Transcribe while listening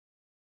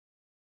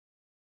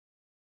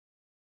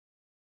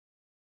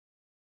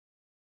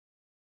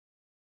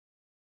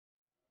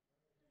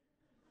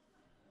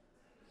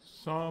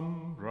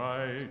Some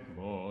bright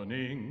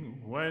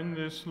morning, when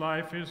this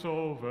life is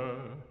over,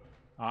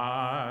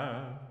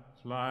 I'll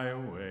fly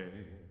away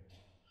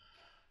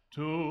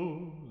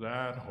to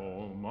that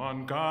home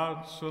on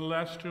God's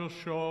celestial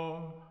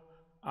shore.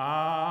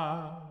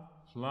 I'll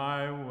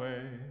fly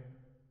away.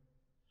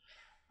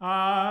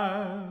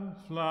 I'll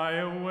fly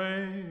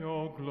away,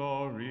 oh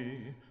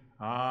glory,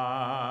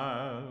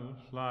 I'll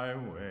fly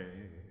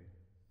away.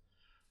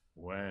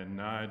 When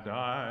I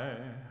die,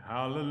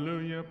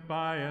 hallelujah,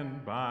 by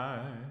and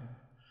by,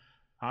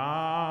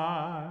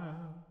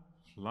 I'll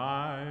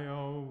fly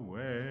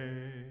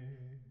away.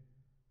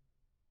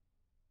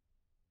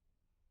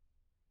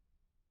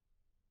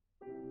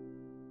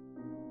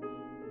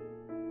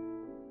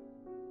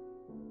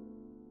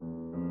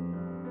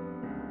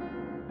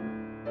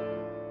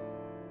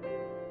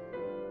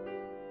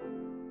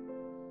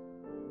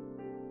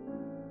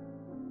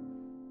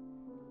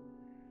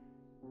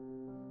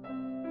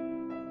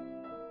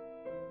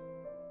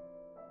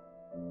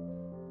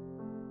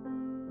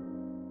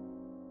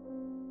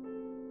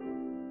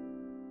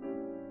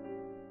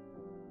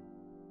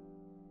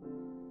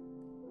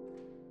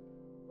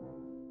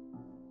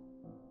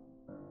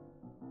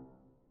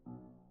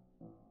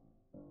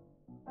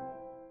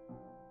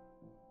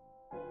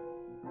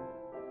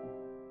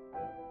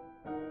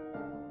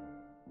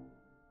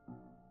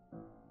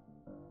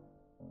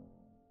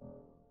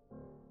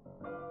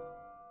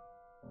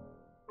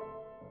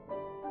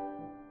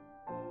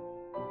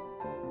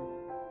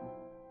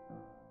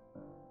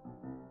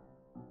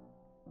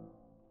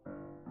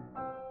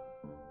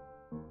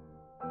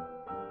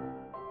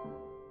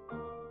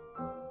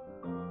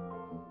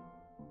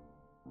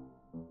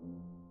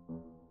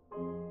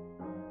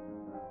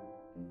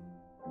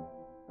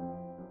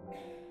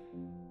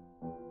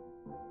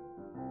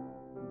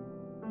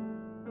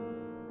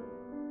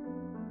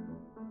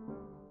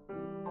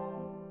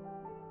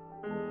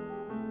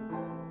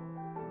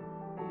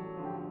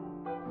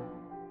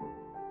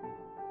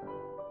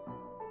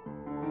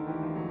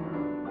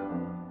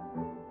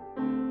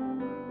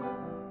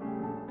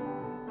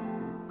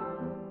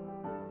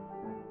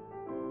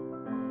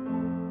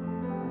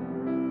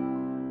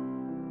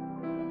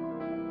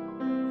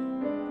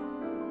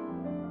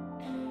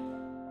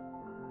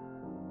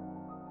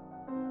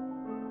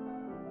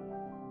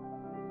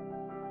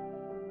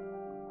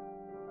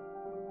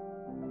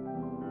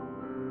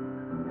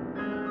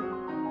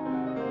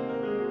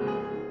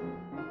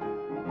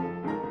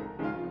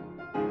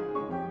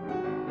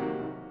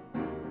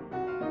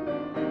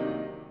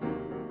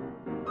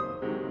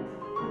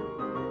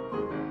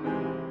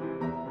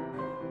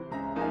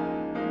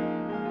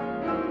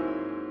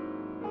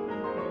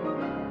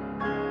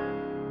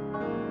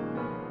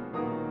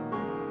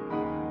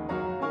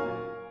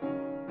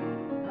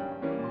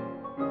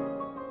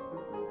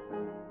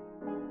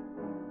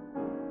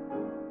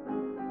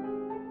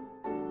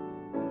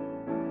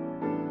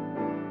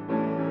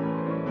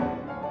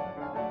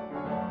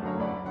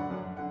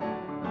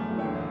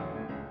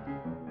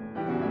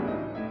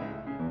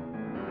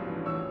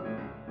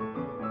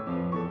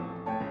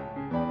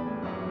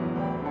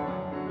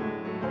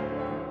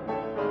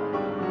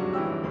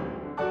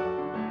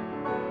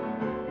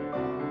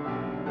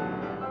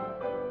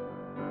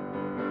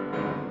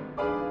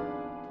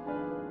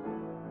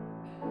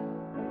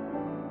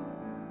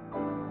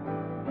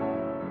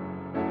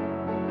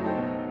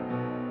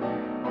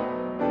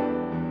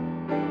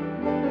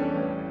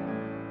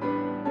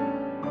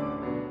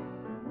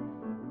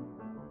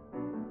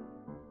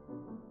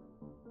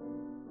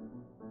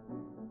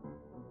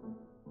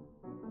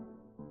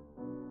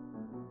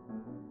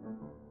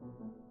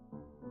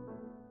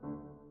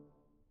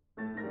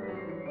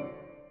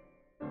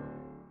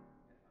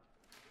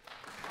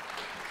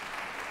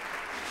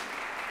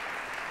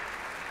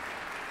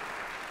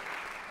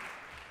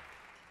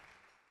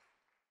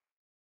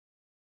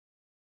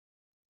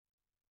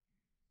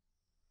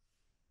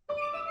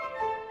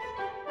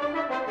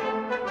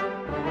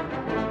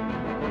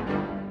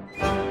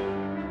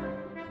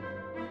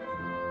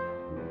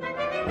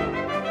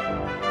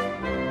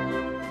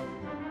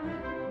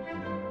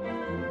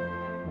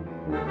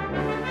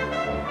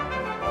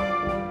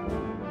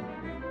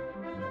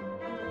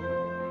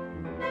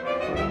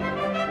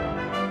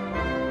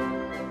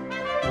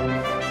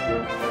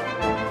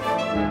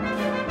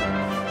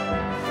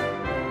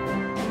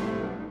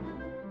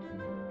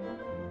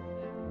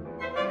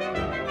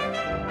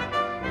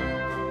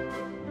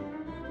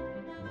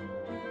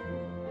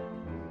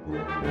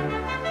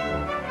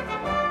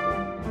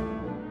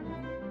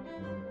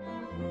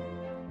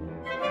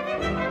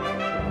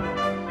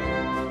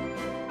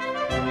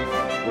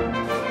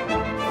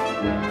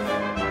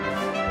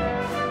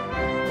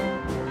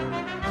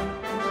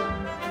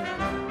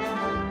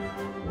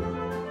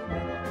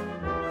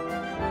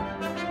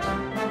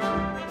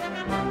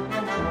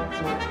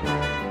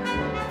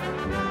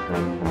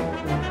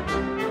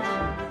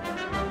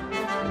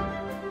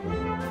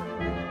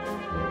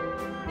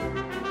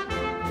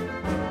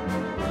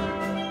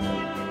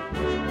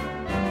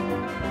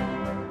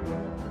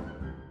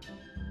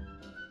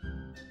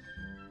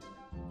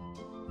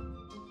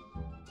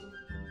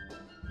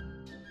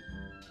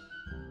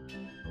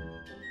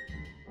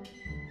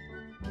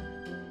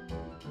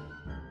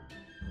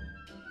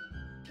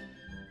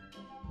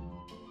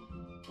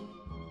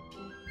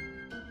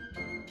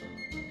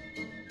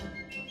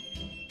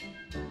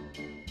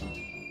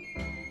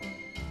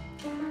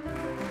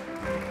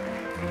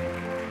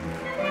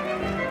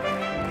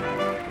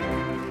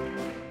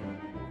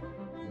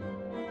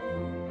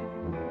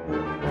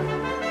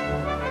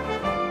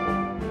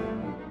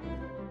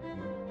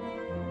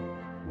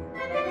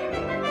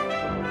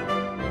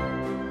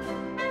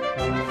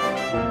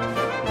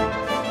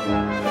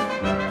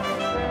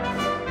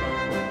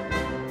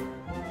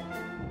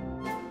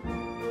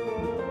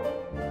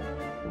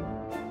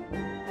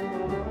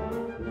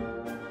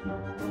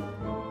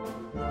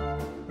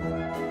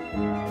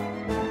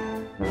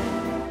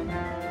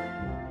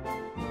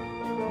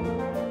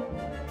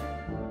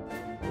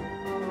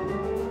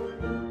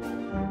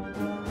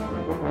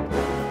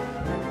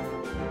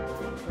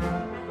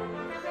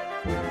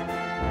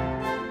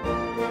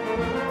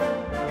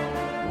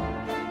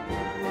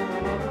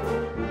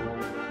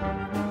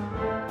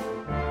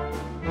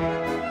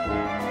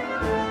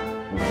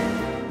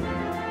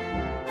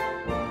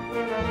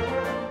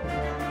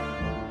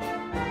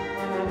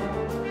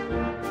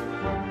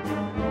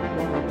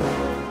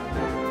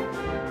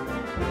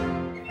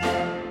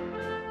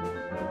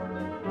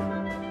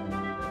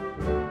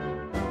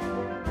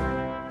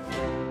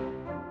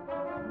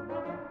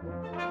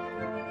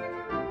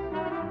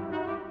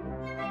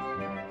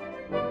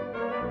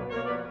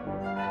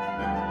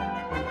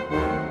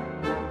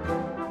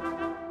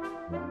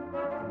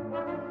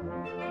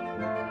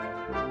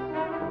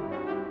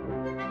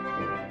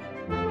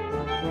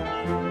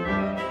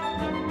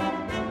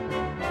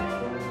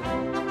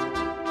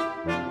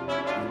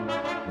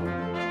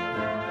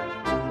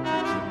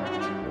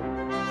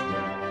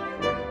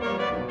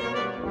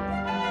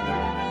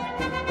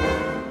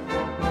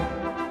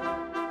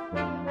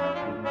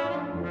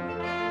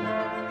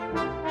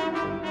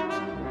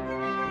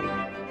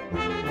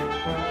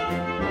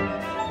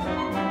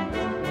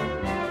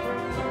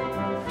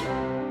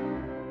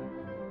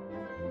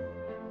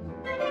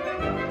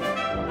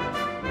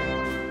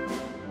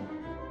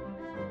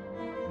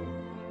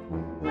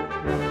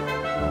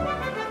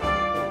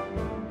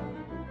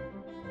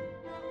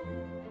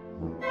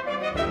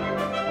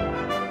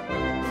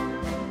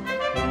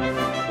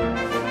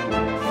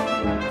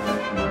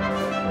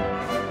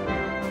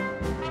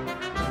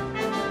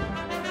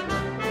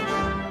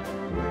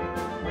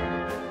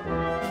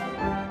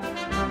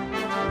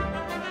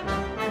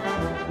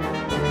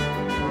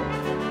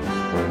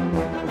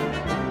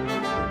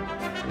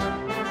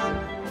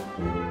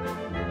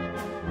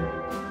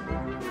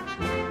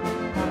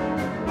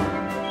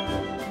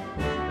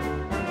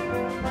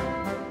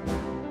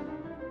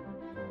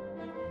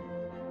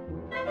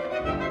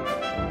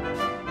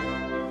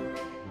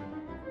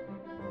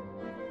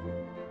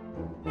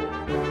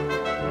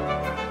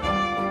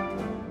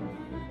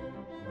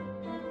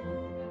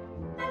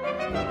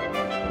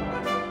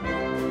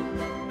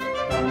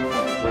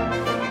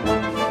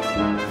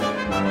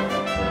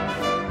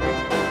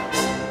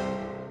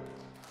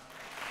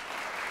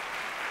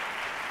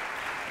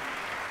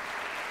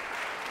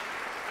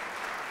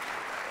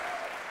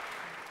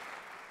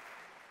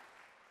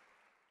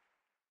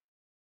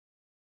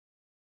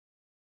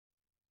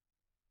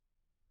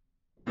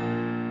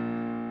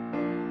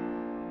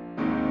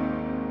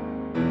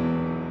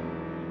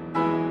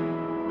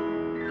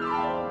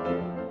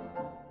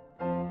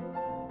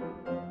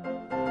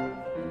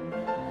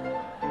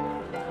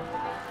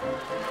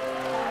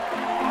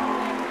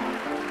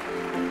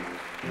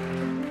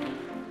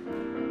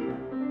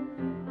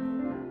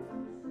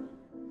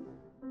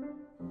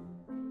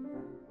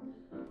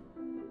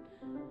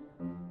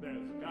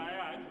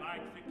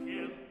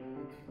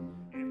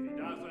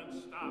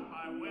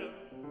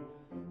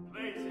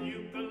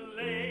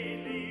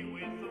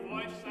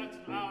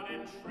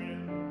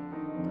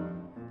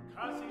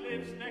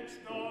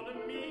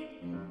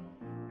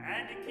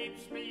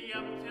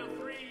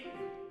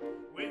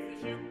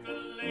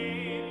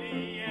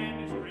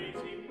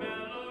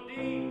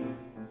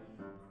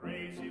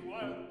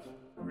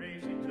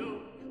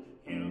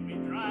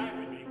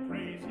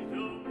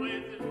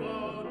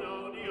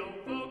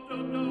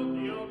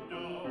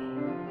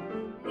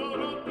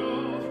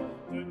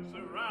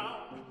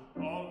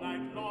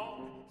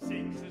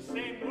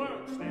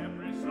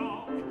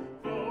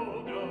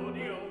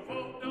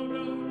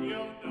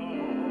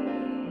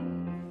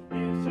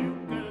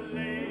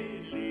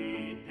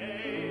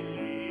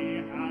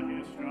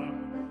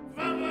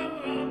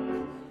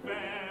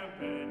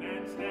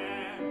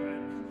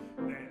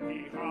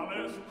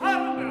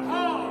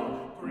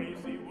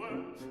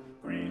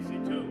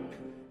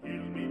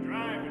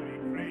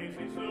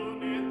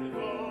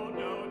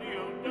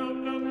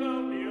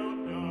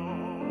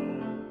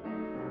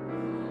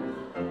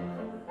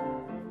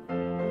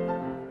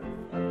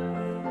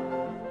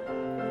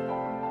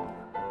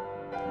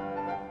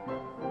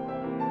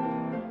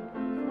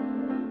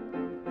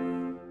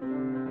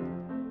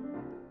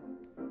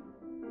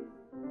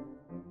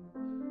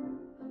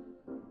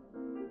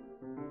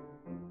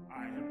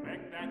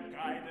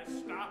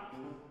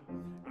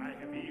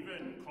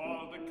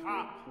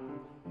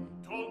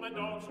 Told my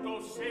dogs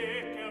go sick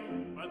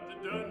him, but the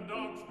dun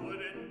dogs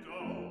wouldn't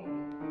go.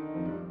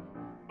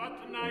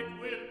 But tonight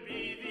will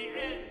be the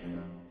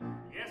end,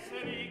 yes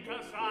sirree,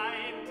 'cause I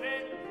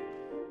intend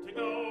to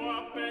go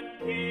up and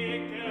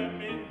kick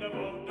him in the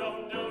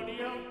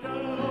vo-do-do-do-do.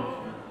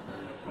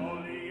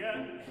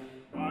 Napoleon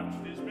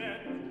watched his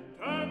men,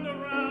 turned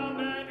around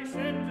and he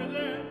said to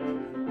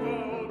them,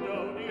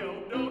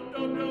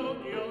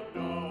 vo-do-do-do-do-do-do,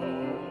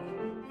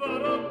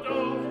 vo-do-do.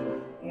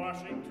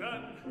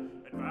 Washington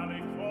at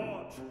Valley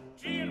Forge,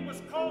 gee, it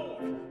was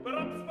cold, but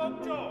up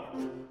spoke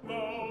George.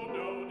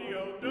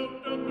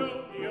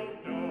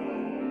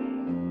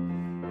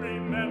 Vo-do-do-do-do-do-do.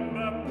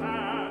 Remember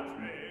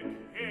Patrick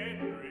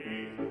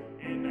Henry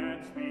in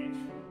that speech,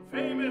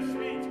 famous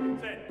speech,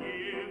 said,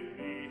 give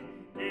me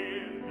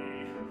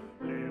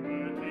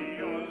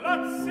liberty. Or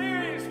let's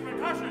serious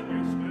percussion.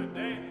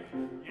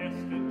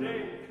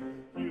 Yesterday,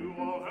 you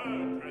all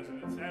heard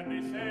President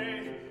Stanley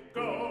say,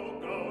 go,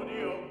 go,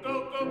 Dio, go,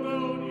 go,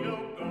 go, Dio,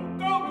 go,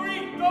 go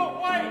green, go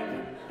white.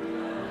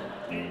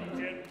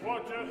 Deacon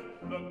Porter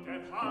looked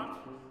at Hart,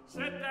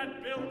 said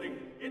that building,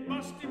 it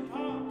must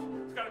depart.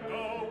 It's gotta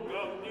go,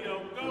 go,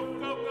 Dio, go,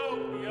 go,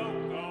 go, Dio,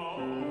 go.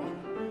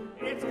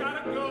 It's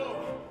gotta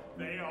go.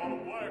 They all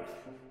worked,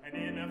 and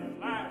in a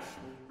flash,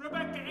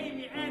 Rebecca,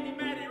 Amy, Annie,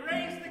 Maddie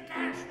raised the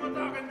cash. We're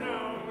talking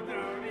down,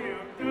 down, Dio,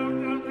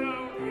 down, down,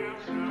 down, Dio,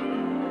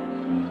 down.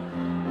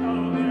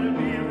 Oh, there'll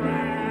be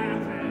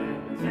razzing,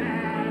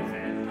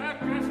 jazzing,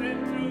 percussion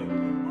too.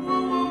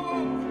 Woo, woo,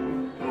 woo.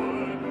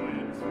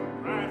 Woodwinds,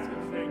 brass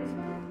and strings,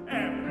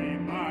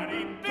 everybody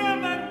build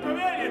that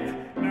pavilion.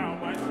 Now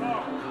my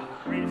song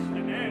reached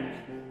an end.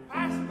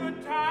 Past good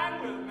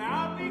time will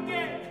now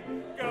begin.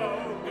 Go,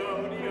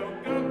 go, Dio,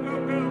 go, go,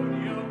 go,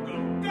 Dio, go,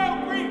 go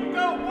green,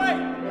 go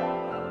white.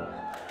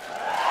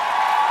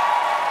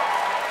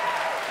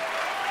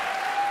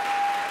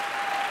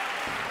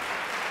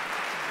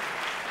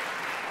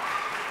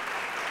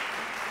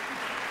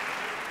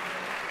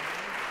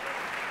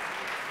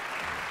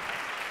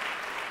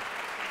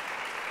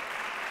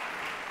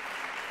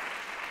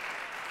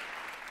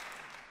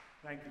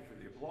 Thank you for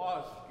the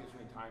applause. It gives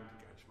me time to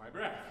catch my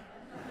breath.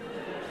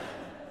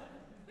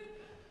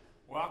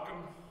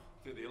 Welcome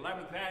to the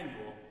 11th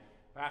annual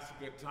Pass a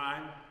Good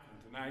Time.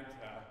 And tonight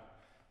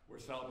we're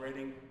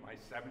celebrating my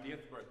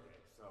 70th birthday.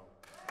 So,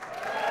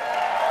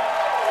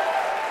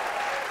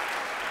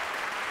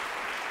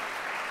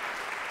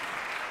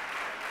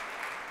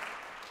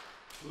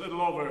 a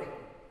little over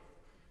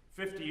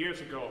 50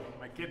 years ago,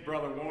 my kid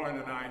brother Warren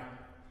and I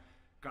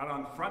got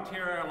on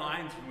Frontier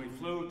Airlines and we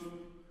flew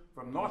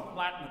from North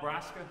Platte,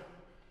 Nebraska,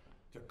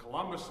 to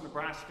Columbus,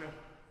 Nebraska,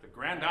 to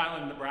Grand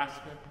Island,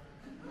 Nebraska,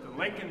 to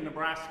Lincoln,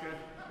 Nebraska,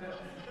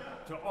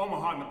 to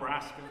Omaha,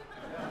 Nebraska.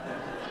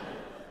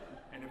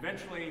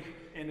 eventually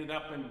ended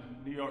up in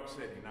New York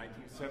City,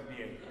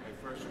 1978.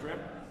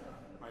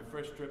 My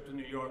first trip to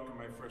New York and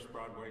my first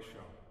Broadway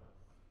show.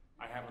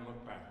 I haven't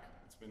looked back.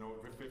 It's been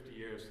over 50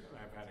 years, and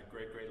I've had a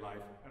great, great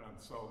life, and I'm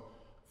so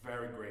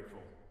very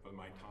grateful for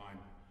my time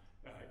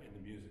in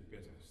the music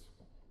business.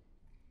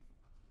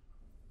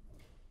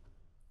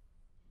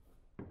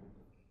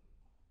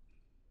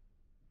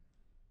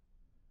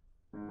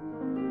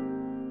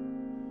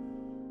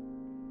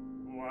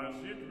 Was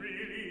it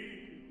really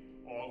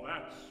all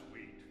that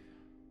sweet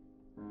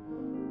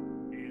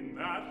in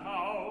that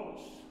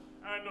house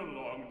and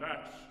along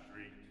that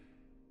street?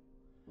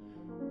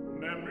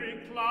 Memory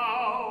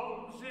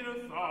clouds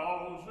in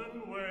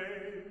 1,000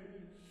 ways,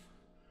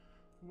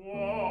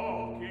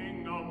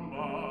 walking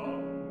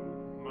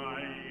among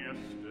my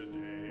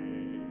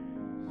yesterdays.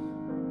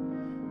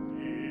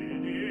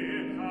 Did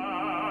it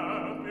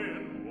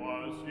happen?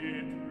 Was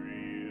it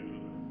real?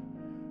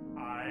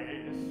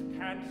 Eyes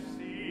can't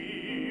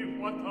see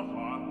what the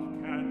heart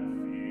can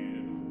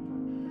feel.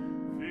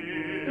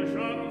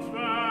 Visions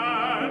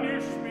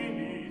vanish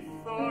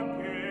beneath our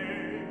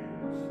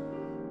gaze,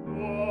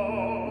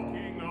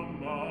 walking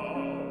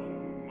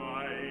among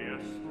my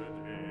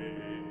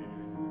yesterdays.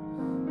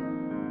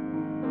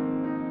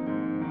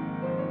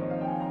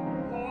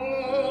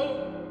 Oh,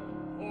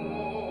 oh,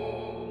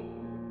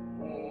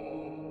 oh,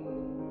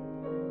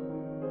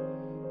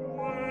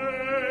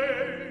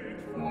 wait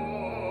for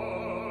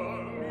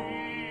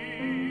me,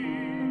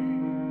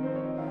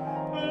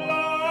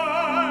 like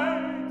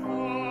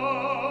the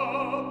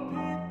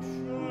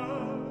picture,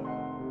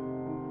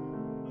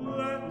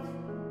 let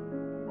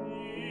me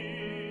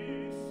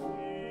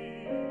see.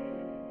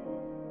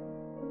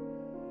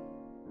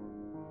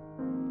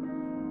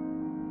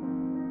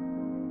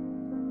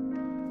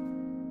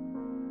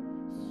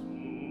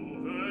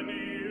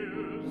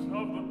 Souvenirs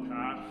of the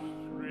past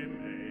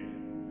remain,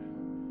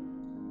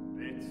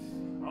 bits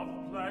of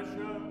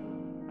pleasure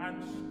and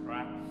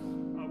scraps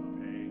of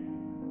pain.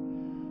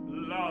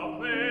 Love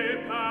may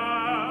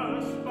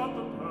pass, but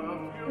the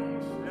perfume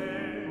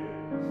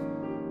stays,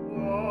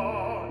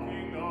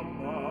 walking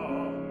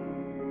among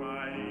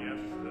my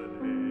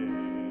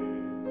yesterdays.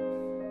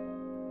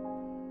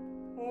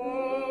 Oh,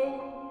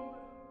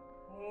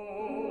 oh,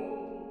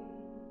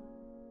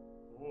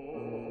 oh.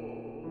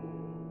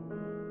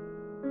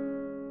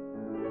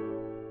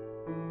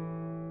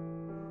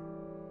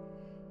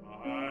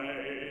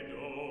 I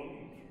don't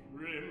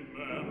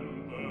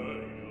remember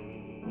you.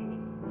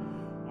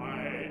 I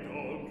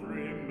don't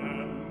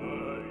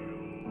remember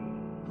you.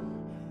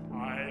 I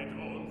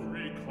don't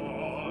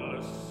recall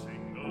a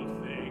single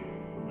thing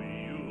we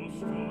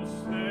used to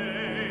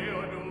say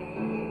or do.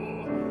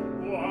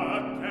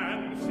 What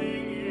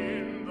dancing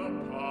in the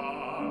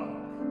park,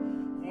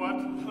 what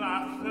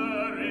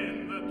laughter in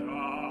the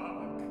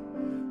dark,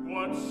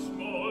 what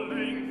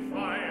smoldering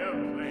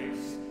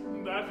fireplace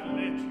that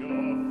lit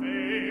your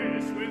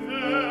face with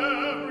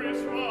every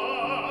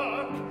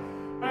spark.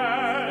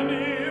 And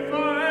if I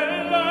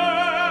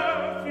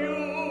left you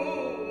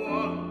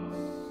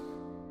once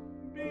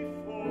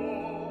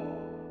before,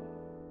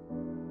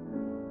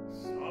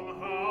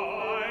 somehow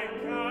I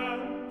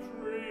can't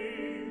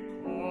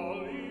recall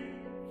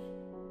it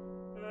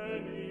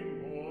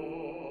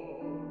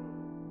anymore.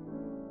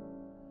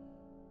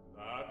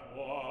 That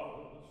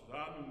was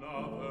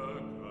another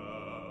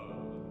girl.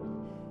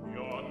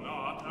 You're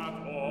not at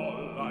all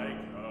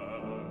like her,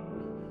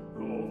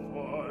 though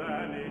for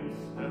an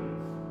instant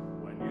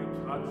when you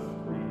touched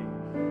me,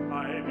 I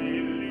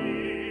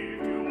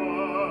believed you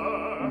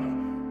were.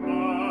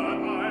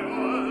 But I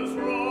was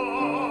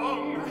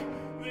wrong.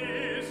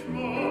 This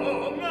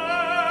moment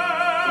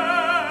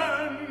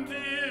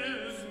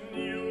is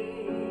new,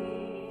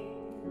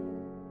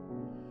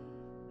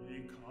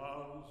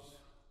 because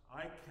I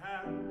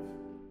can't,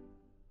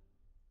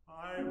 I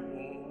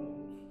won't,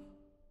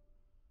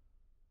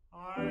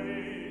 I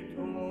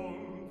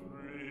don't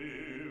remember.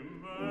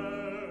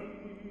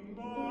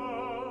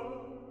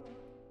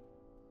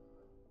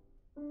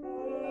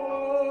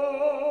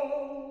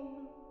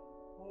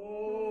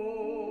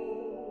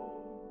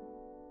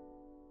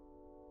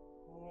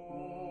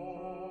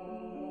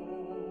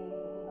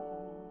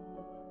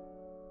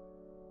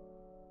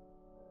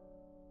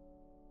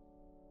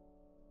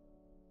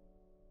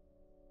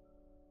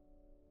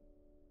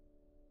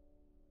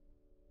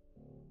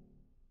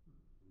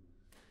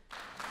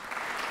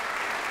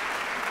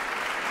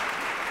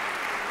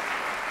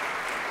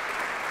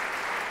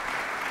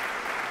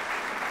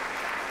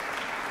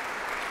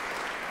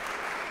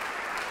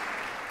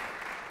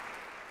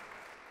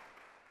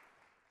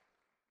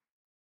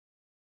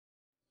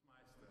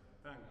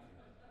 Thank you.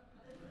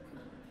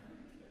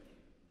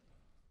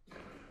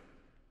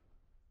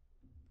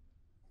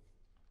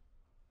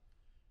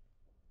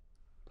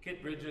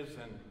 Kit Bridges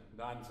and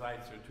Don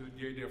Seitz are two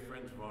dear, dear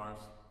friends of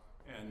ours,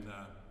 and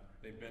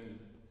they've been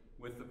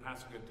with the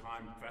Pass a Good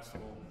Time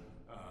Festival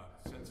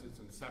since its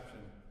inception,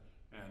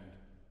 and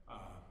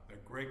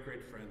they're great,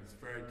 great friends,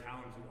 very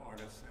talented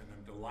artists, and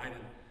I'm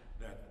delighted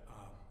that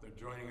they're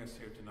joining us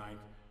here tonight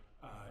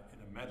in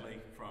a medley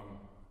from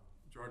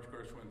George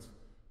Gershwin's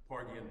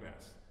Porgy and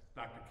Bess,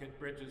 Dr. Kit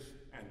Bridges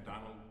and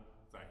Donald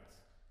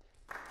Seitz.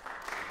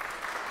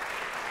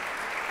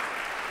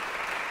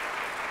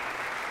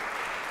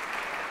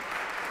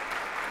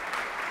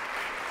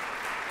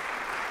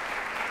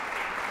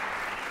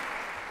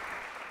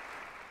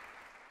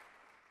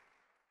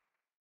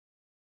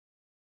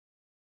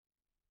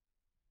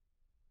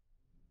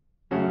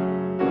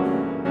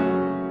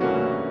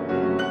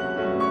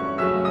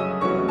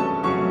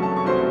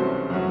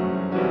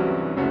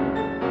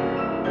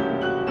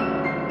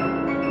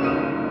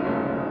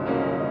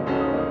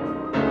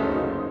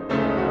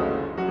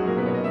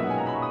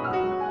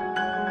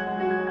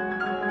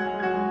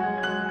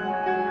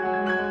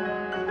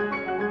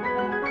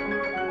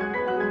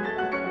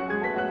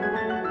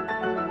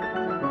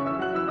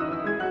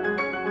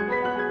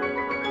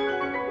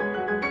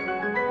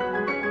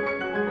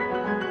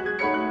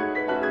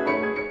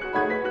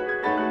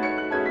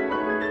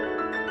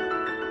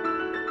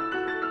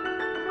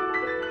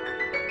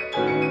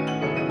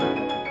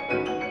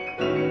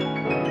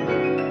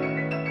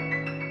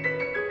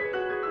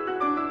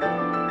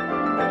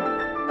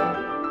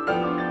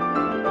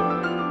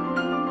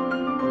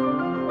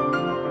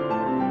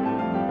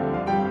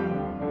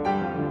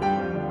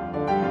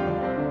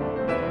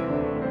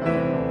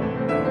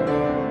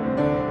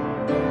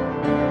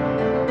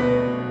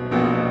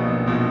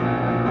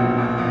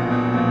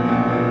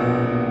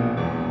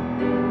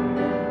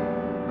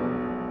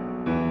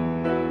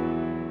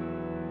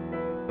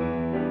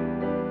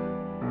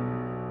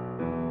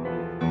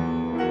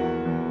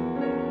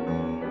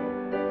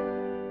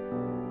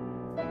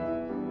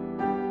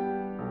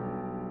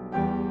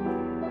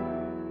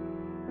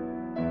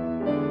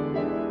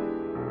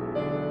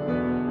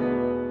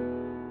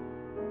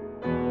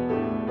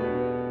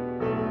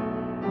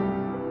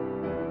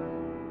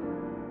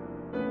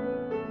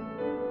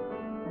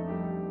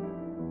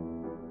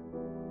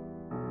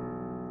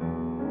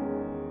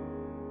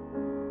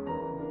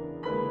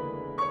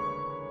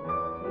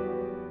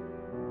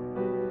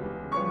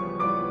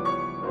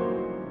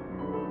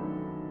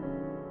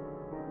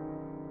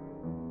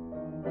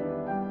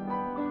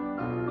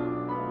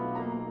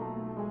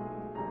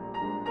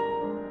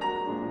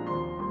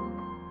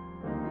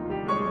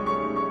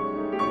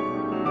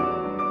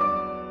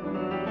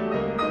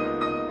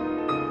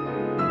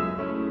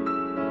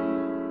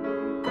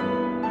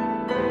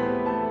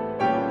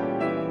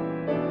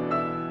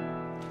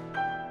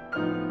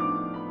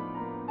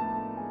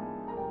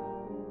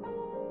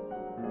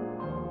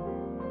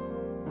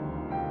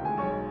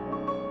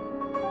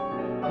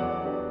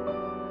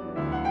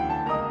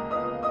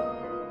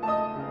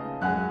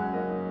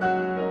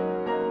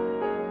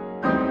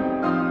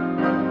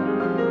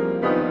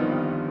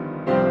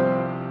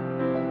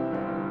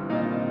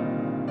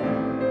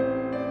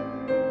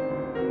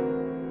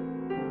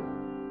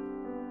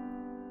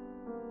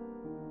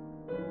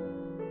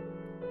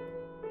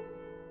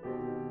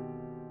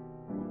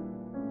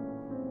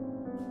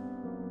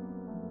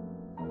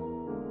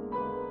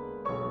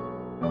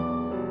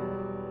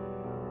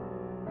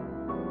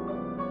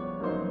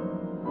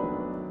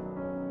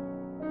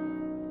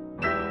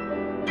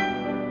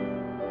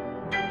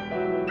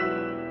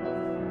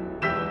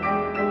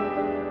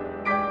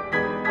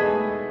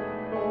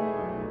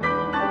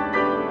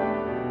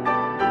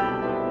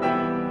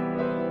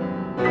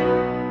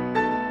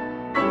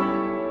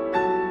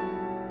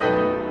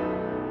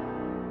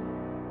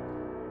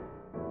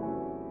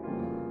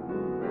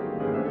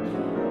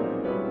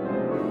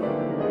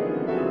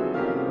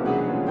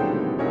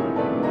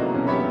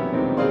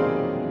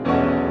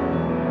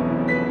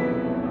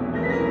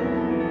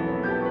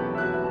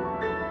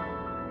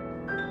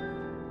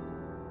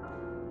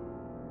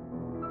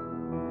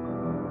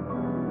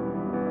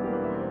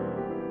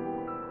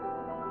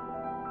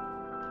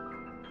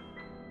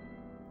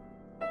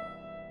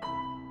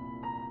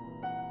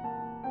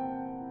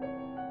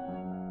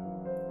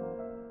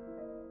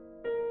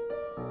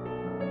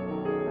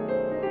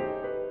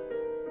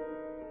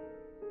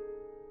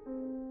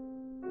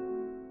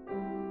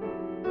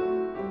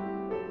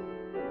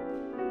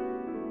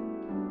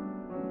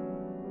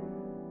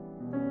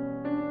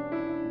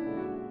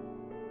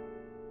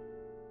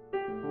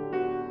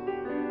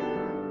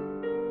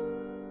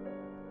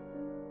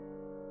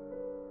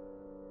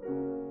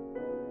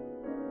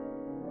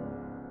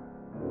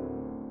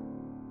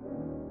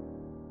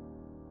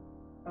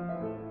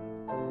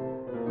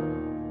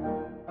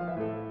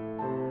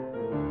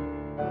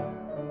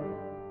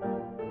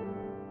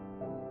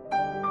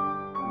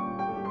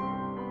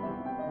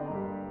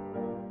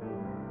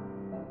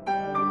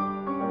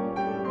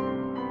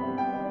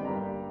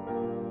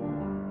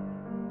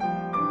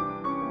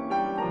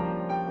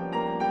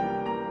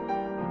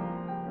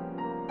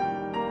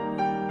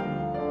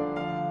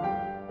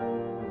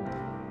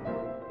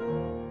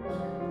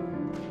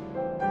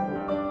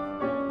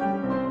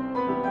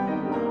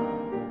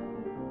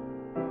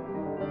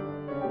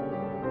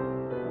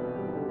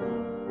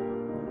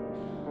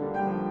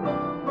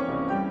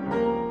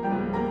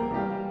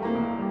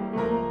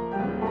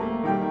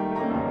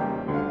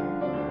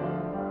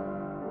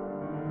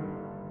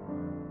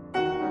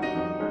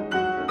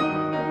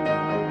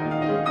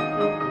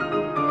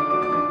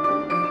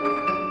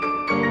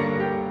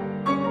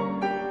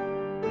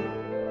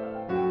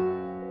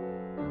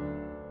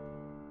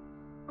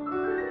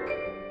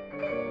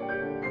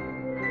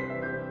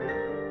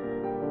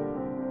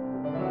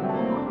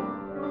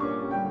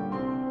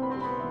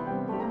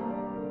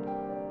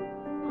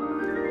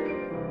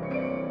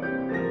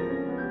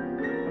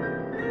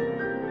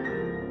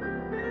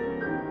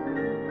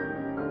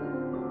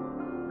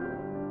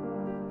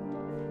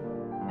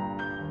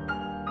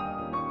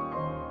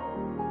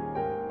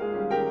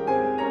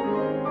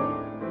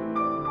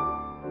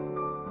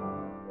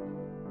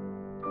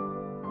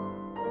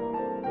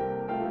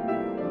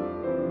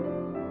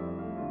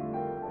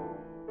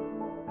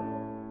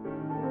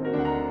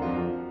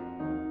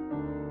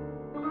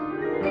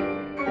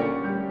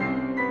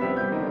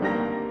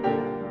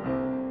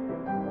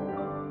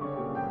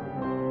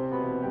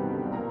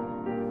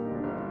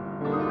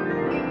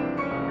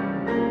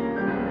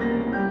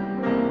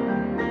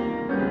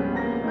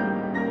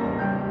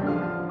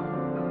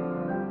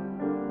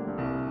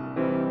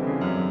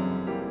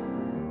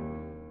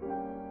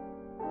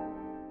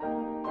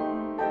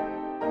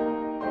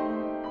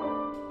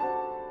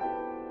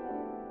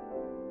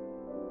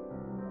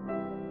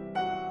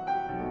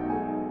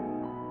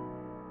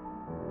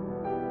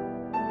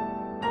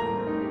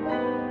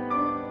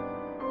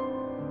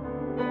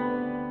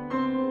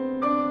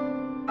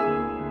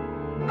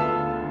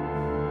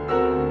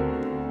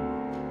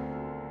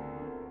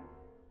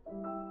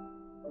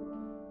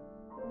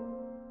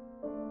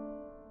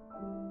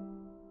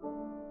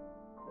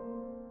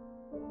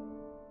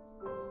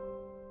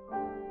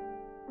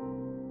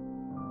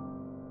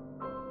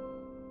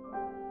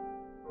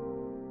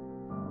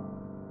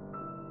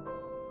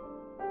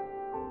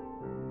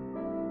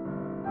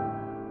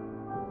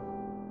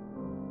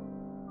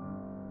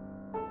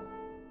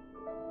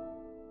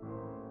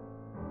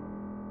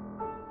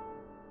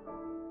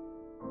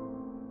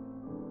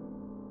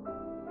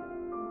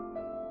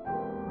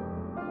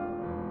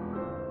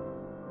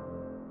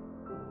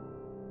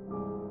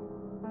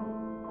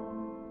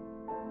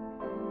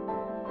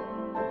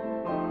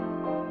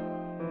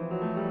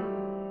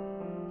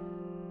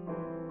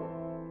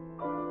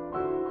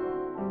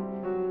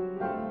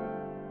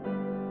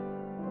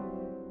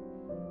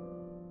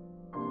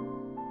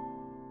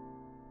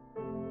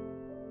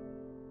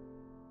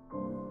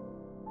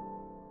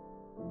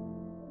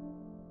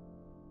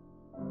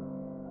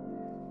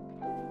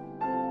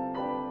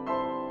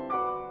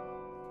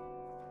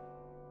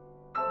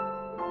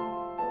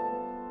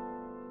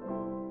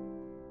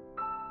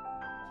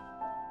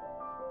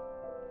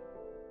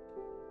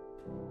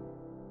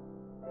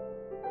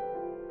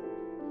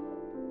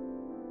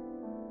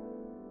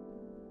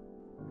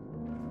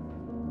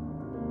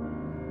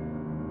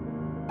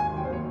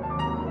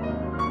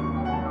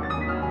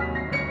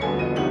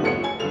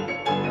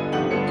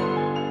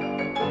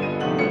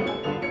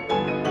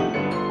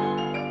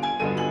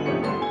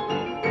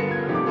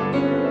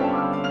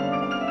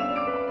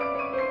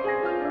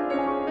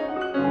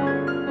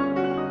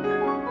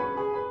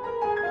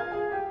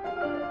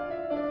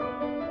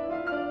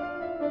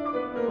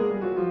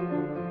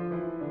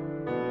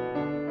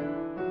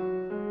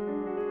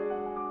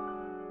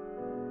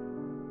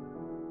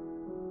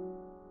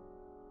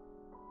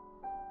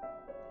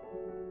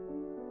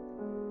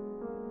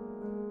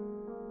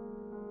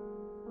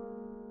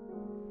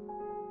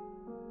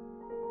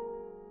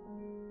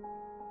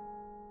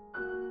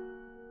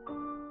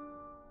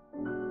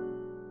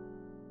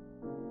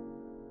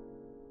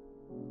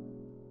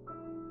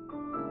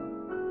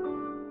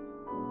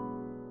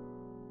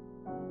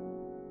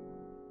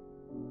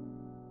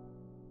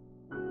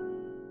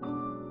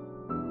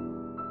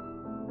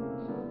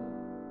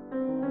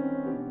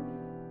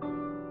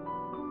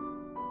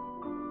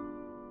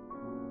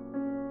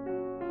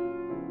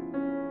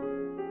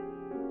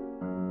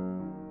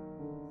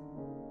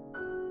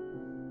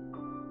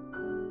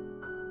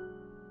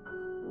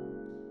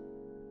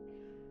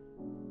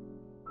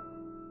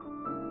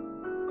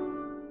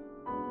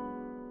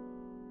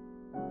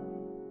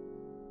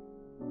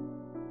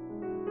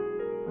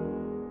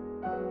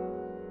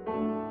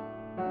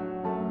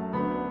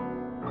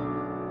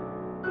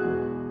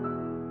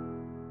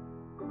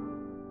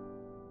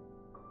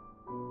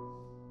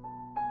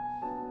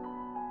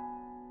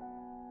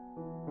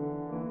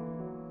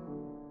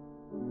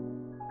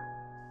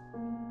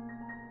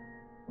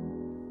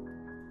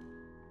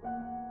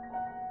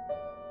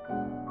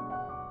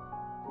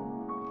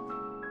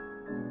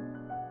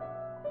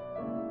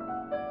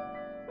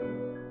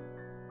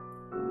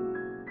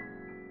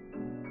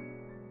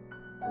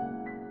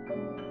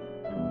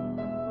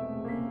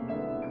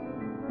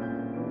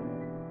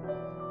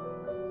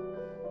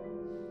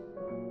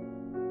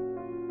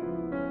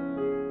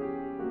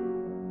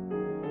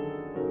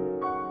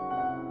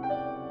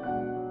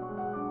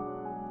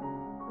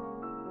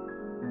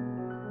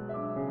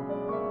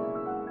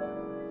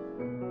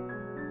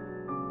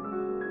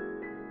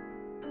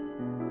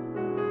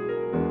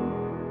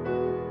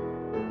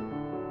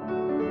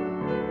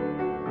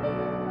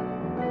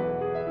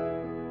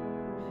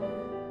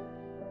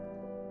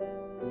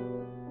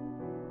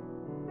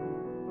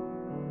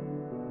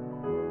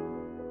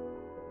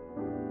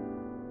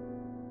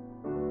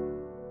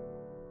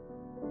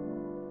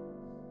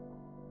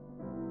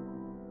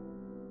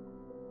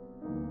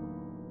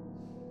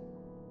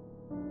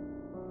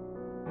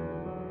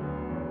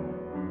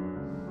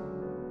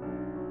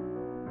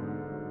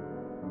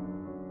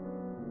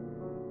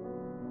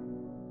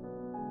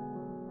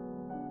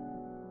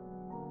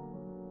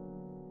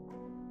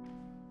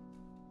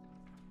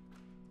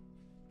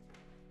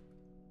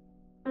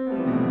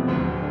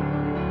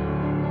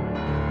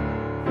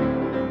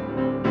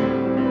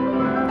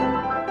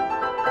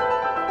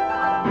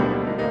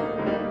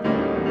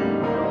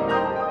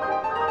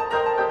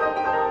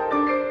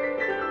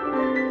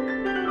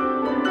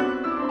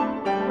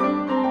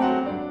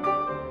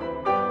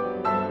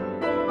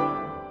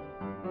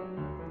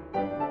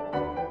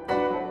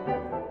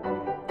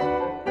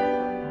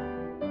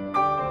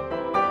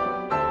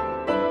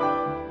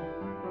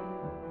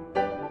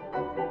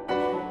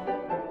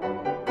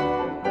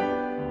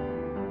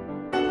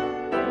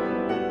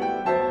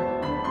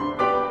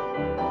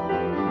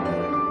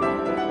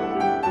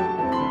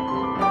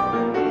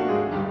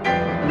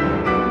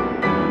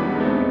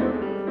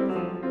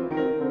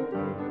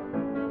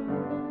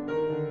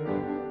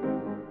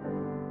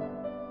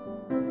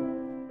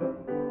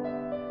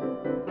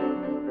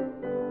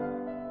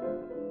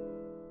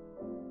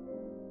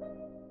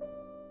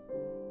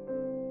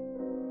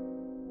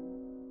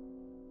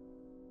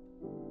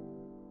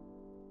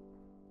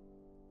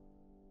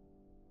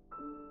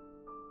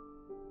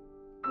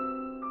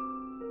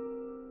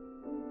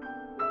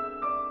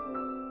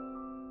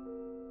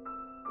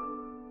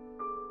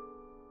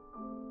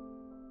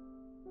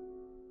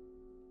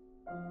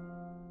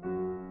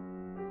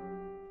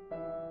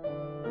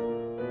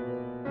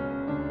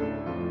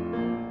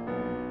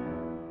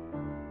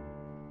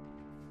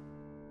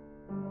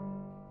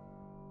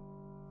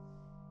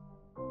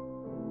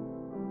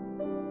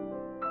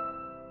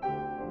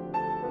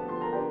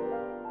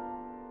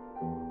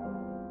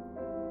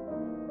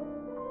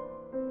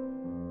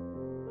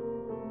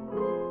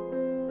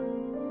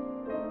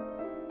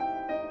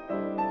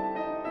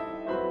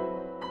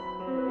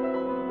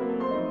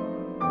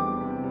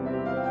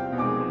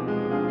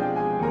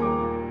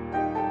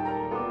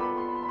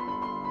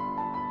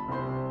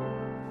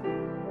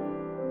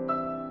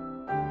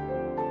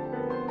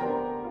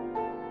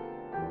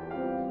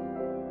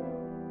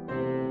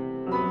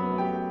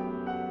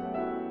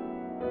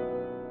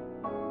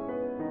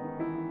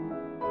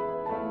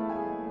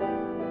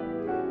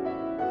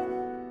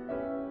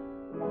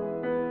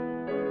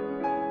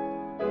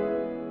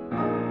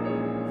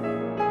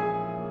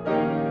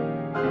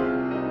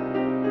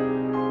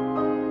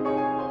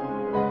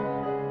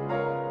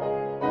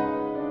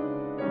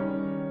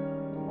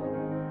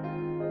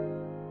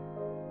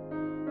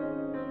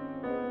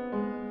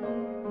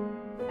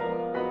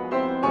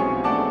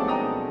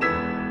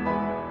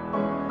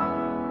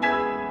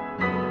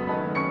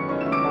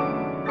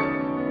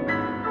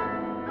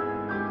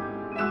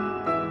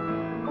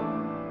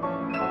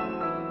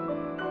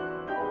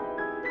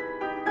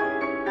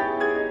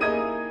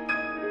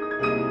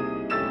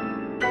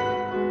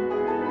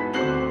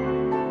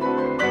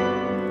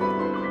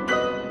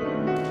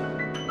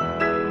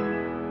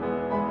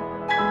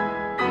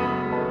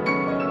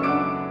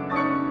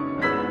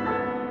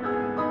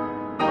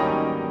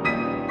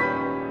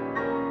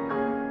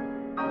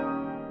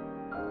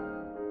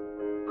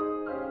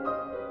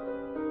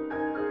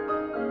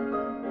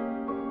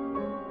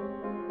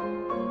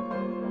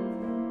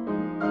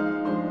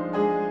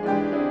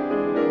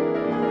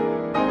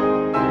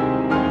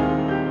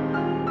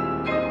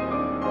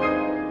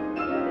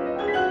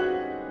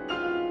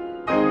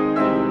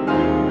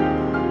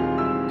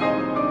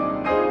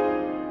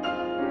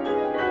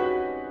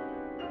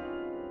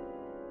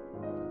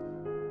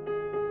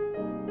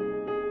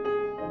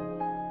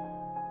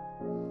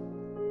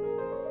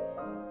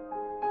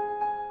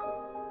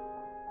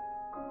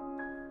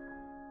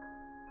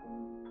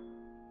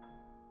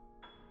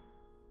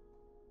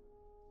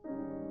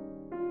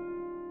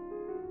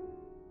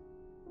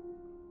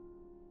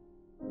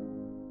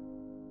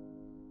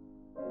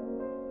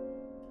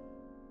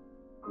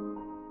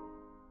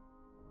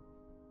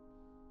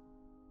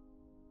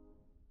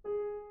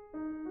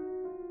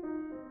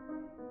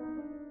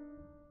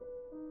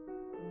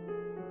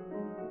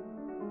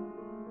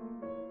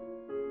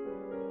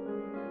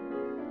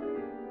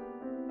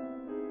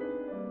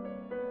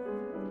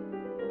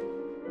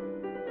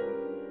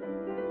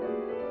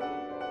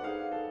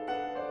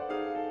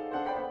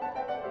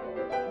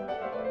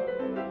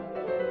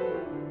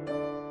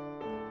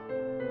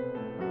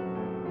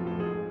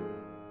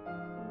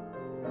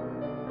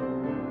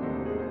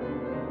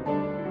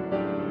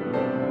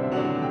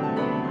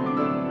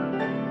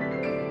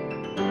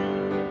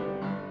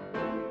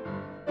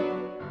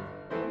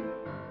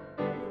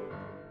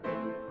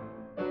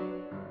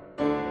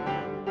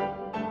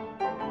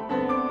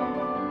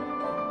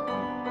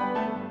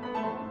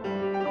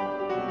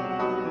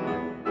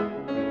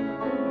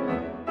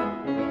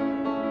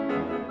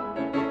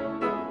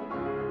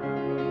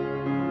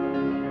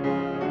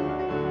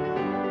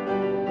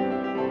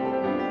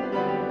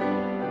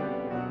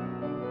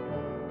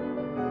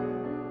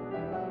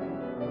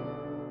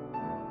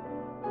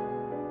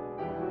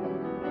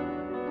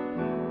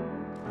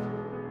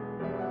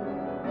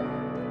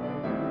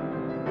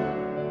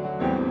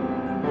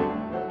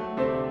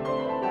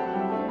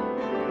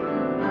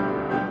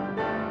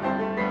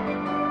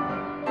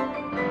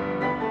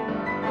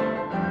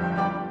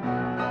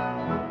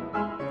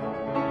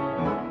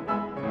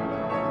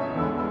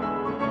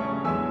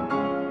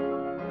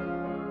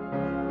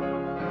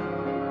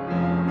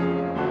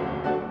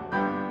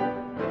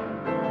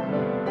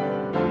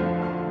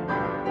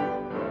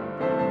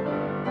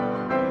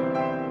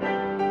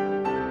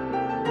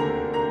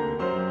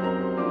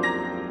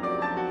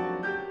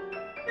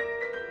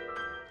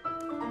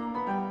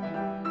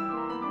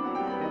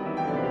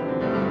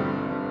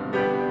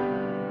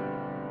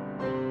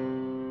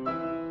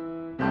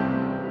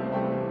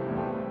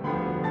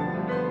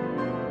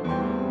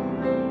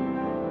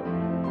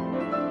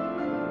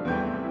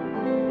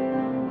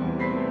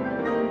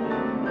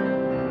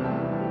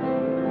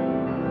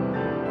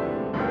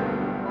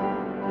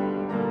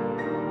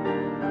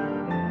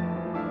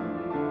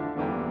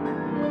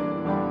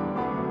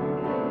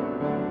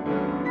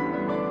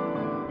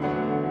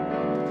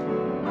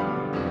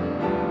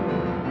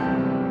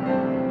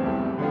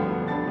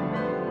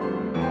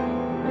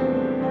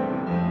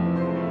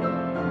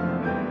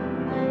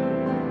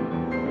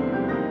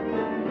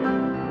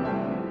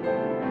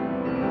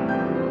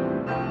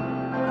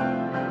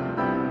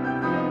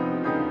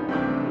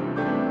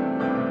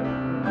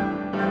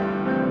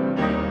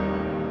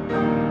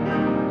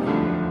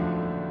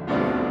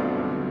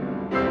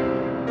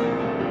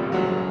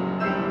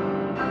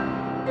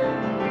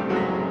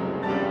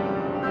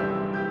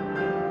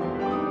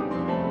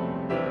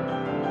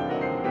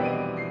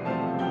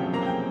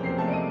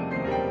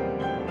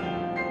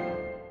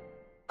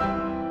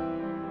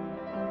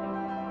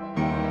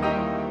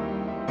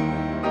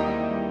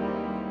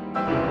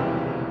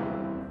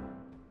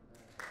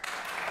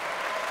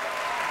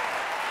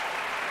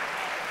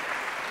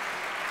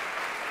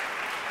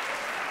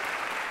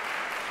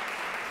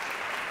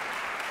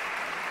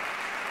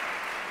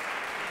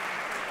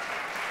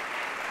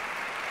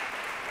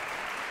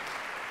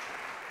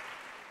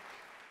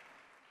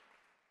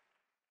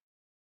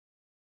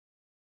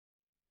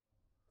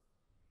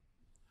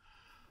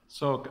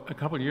 So a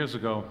couple of years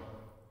ago,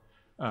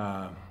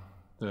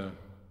 the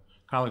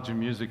College of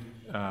Music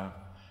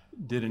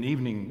did an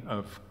evening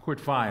of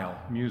Kurt Weill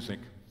music,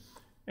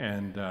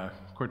 and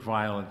Kurt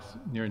Weill is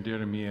near and dear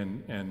to me,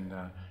 and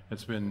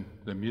it's been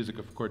the music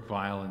of Kurt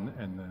Weill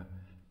and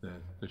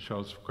the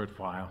shows of Kurt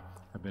Weill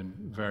have been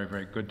very,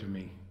 very good to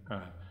me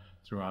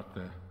throughout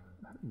the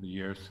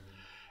years.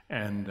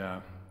 And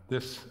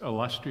this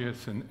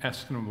illustrious and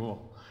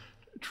estimable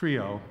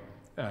trio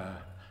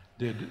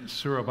did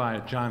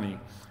Surabaya Johnny,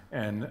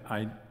 and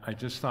I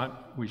just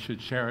thought we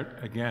should share it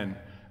again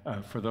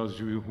for those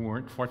of you who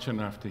weren't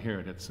fortunate enough to hear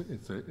it.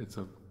 It's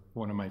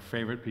one of my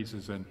favorite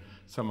pieces and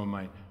some of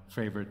my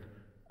favorite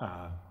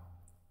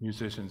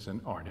musicians and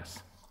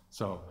artists.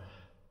 So,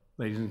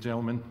 ladies and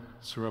gentlemen,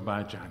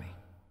 Surabaya Johnny.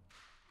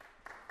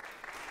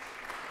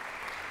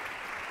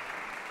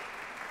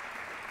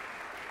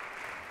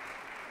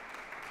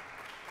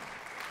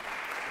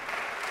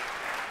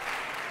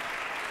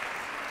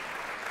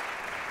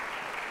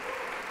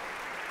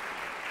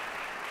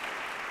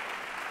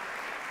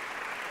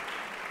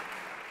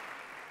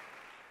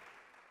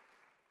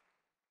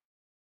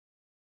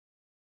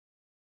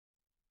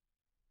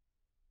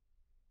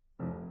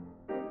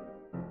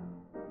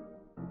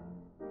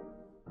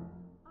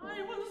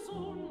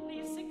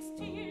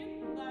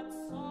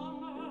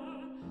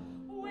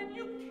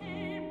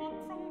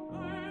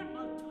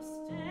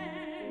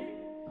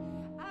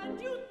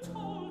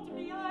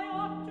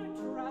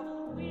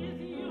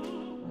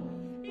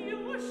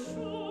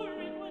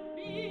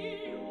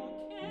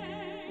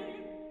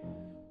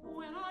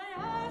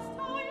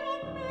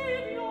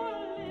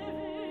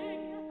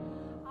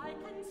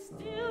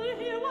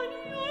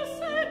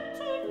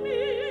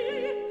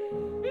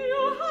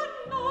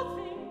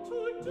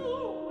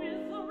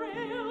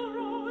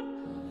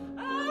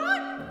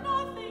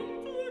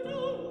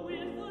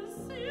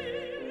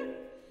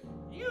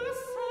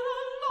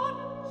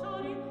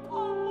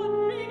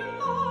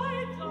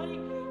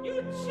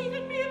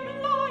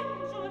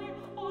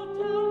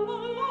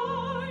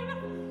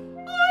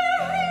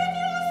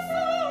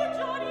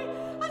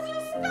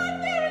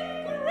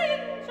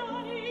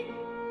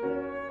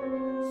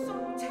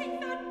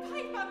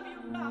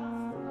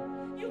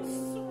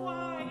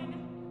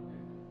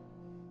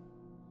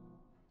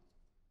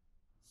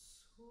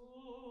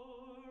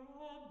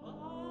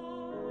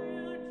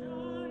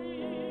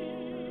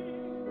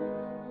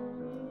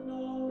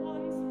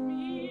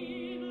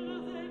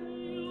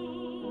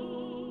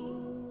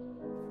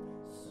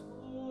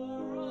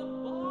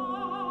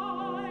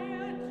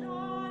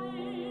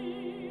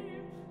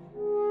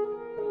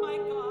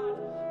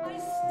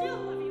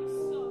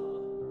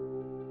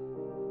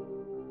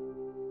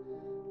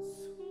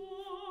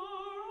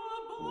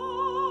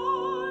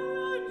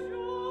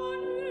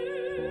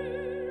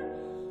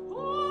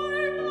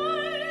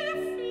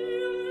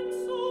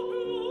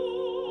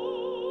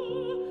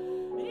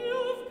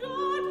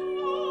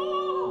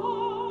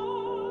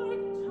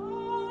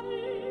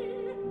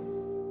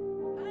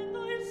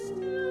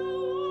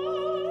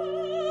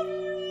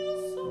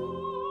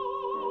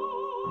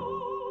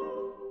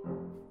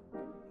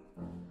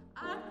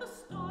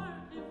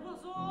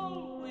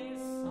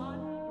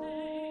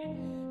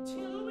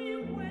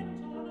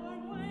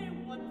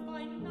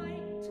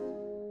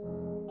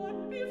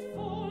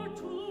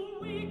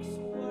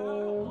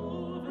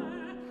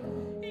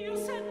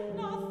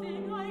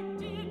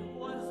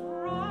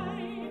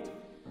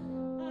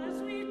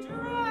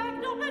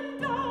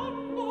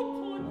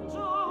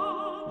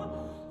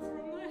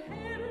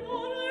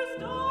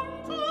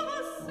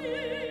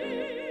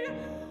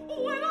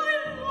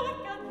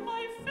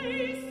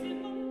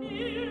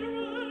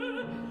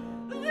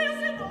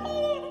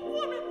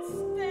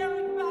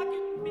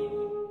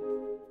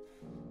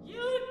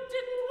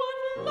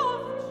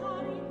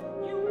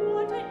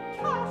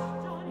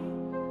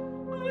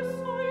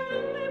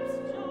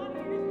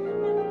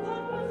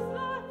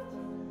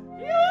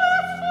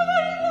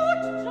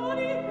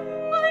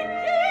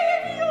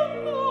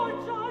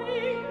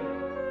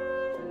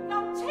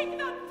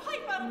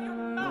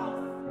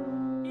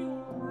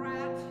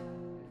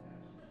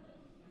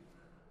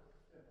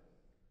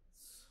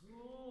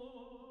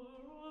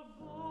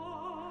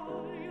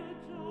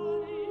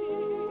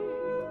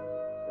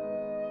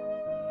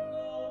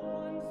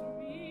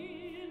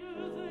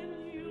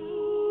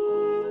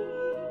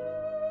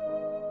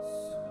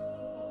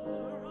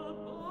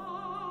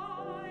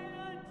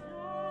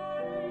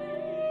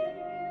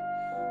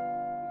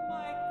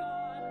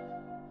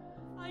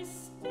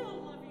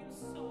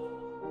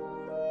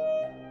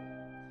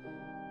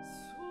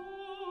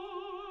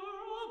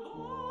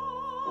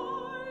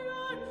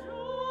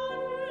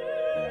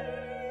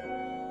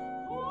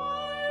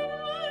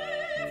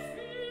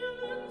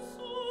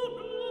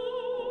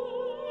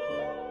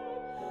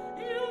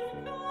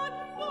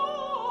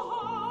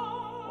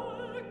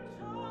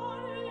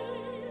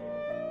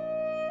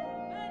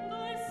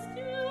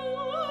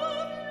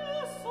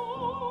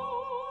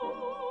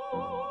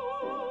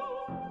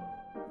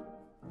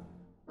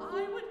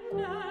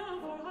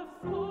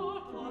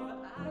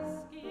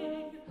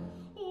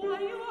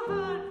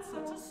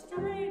 Such a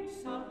strange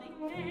sounding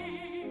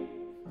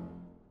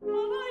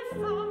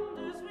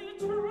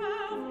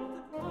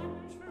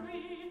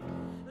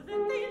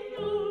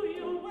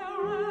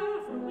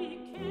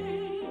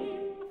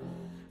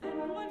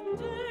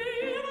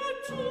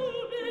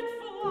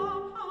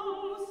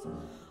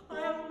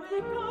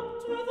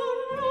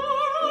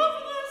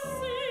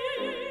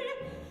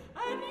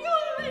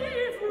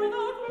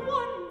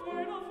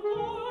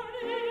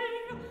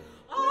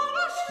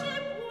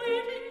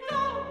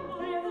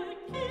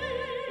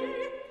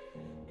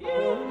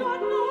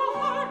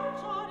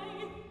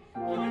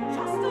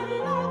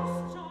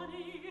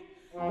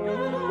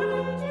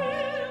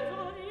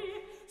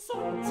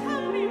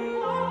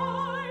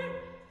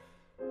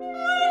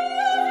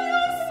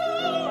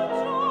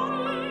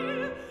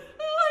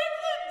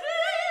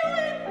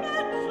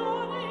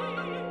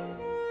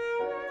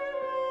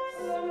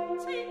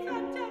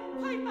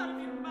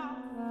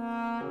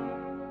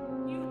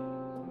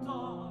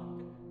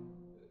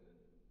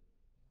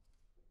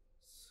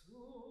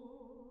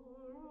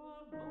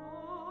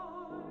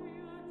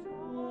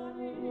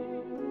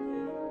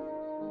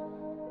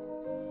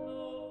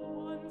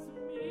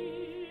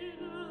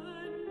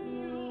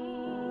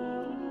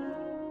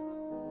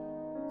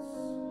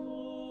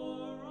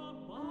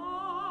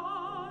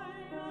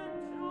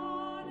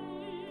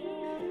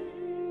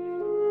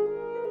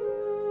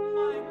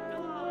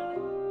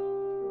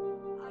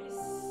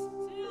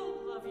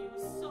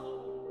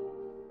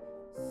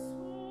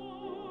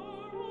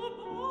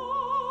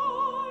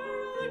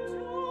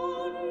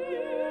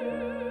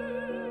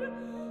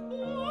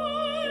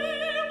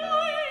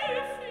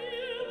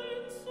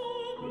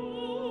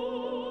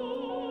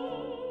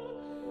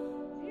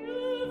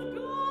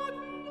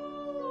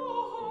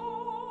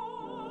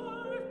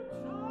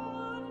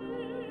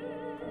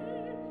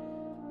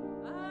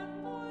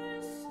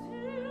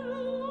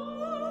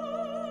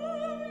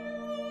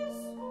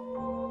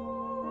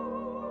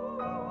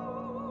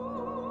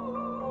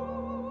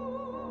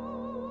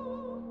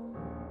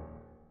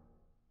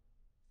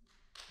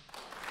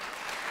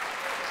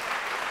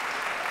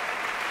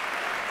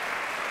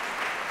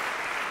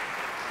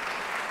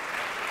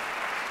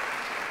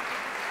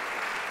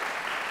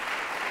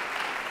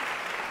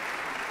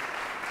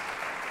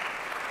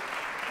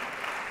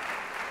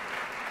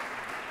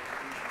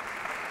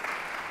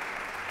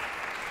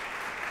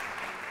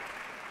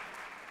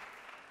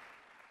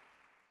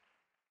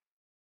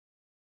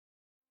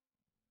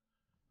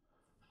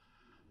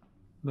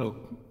Little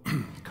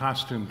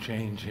costume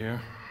change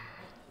here.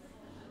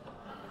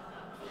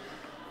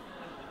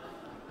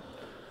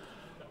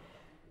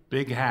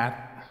 Big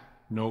hat,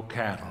 no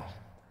cattle.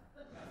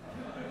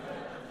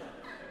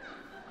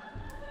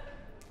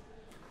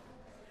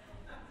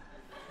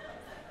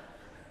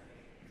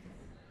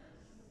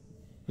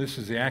 This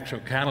is the actual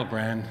cattle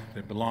brand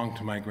that belonged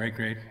to my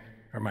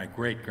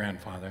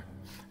great-grandfather,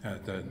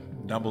 the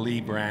Double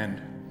E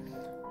brand,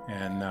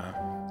 and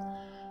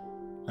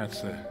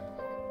that's the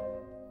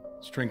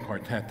string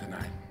quartet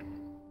tonight.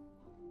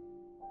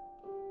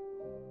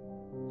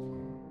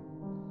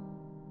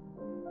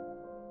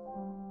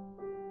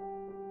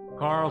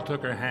 Carl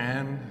took her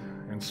hand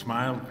and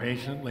smiled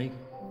patiently.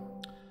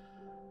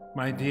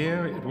 My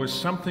dear, it was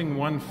something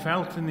one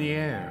felt in the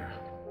air,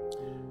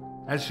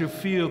 as you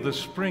feel the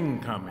spring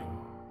coming,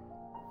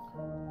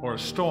 or a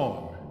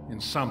storm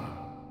in summer.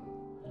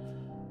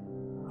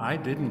 I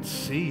didn't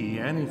see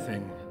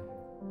anything.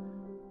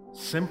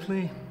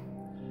 Simply,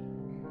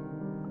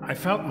 I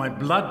felt my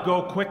blood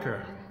go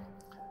quicker.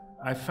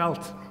 I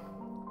felt,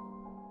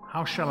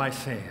 how shall I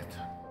say it,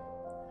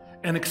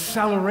 an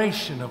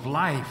acceleration of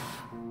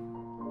life.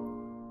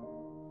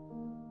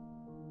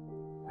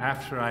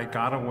 After I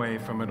got away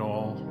from it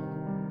all,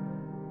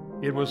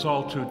 it was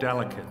all too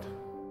delicate,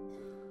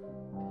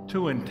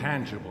 too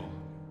intangible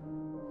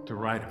to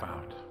write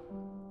about.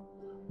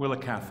 Willa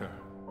Cather,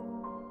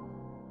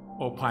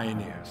 O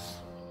Pioneers.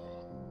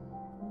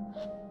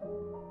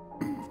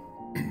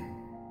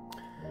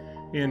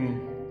 In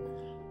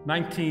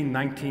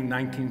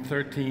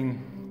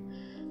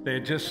 1913, they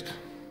had just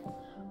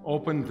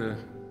opened the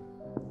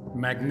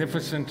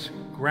magnificent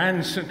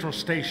Grand Central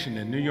Station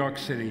in New York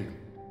City.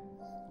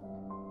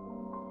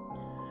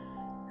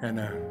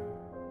 And a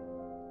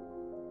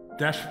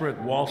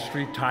desperate Wall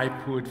Street type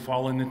who had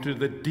fallen into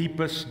the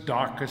deepest,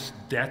 darkest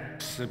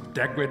depths of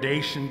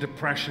degradation,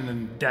 depression,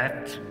 and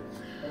debt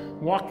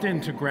walked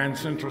into Grand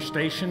Central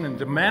Station and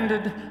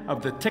demanded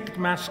of the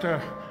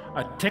ticketmaster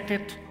a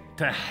ticket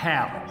to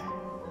hell.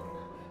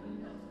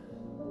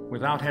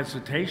 Without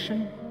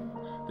hesitation,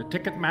 the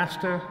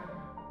ticketmaster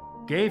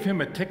gave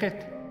him a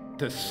ticket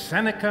to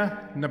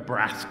Seneca,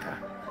 Nebraska.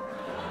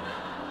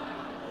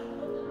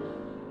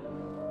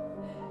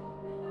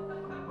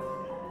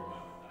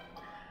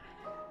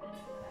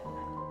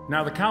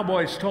 Now, the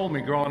cowboys told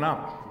me growing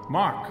up,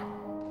 Mark,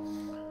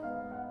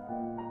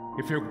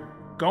 if you're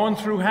going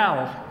through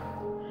hell,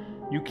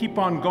 you keep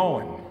on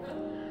going.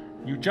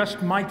 You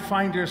just might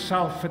find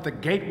yourself at the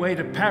gateway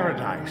to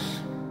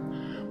paradise.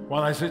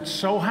 Well, as it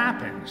so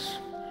happens,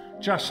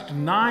 just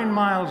 9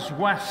 miles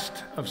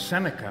west of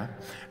Seneca,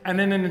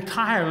 and in an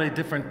entirely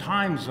different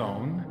time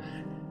zone,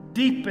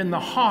 deep in the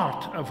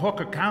heart of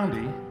Hooker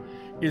County,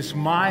 is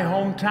my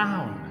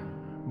hometown,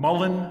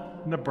 Mullen,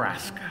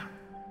 Nebraska.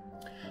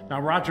 Now,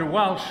 Roger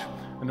Welch,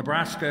 a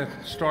Nebraska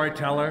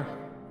storyteller,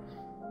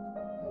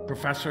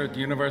 professor at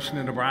the University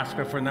of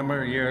Nebraska for a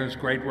number of years,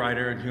 great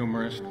writer and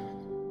humorist,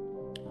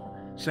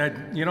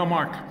 said, you know,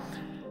 Mark,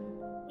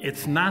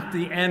 it's not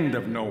the end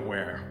of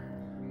nowhere,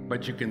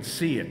 but you can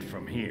see it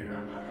from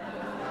here.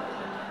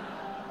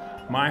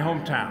 My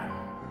hometown,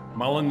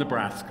 Mullen,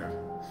 Nebraska.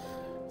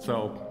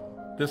 So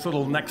this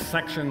little next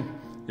section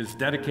is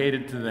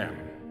dedicated to them.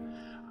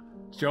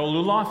 Joe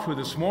Lulloff, who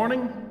this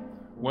morning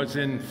was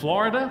in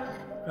Florida.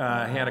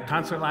 He had a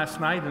concert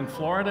last night in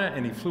Florida,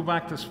 and he flew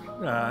back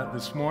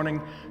this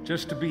morning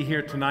just to be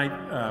here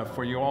tonight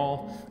for you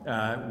all.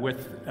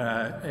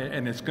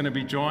 And it's going to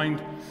be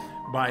joined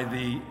by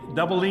the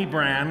Double E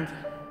Brand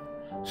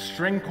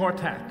String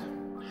Quartet,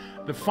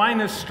 the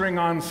finest string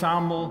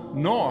ensemble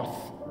north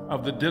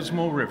of the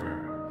Dismal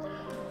River.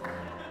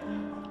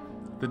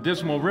 The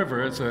Dismal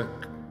River is a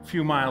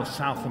few miles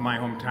south of my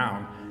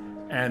hometown,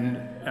 and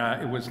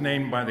it was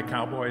named by the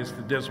Cowboys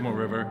the Dismal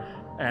River,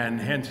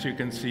 and hence you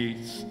can see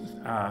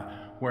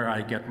where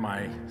I get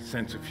my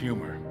sense of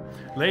humor.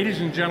 Ladies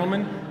and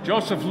gentlemen,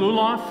 Joseph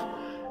Lulloff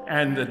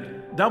and the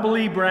Double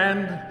E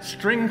Brand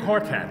String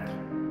Quartet.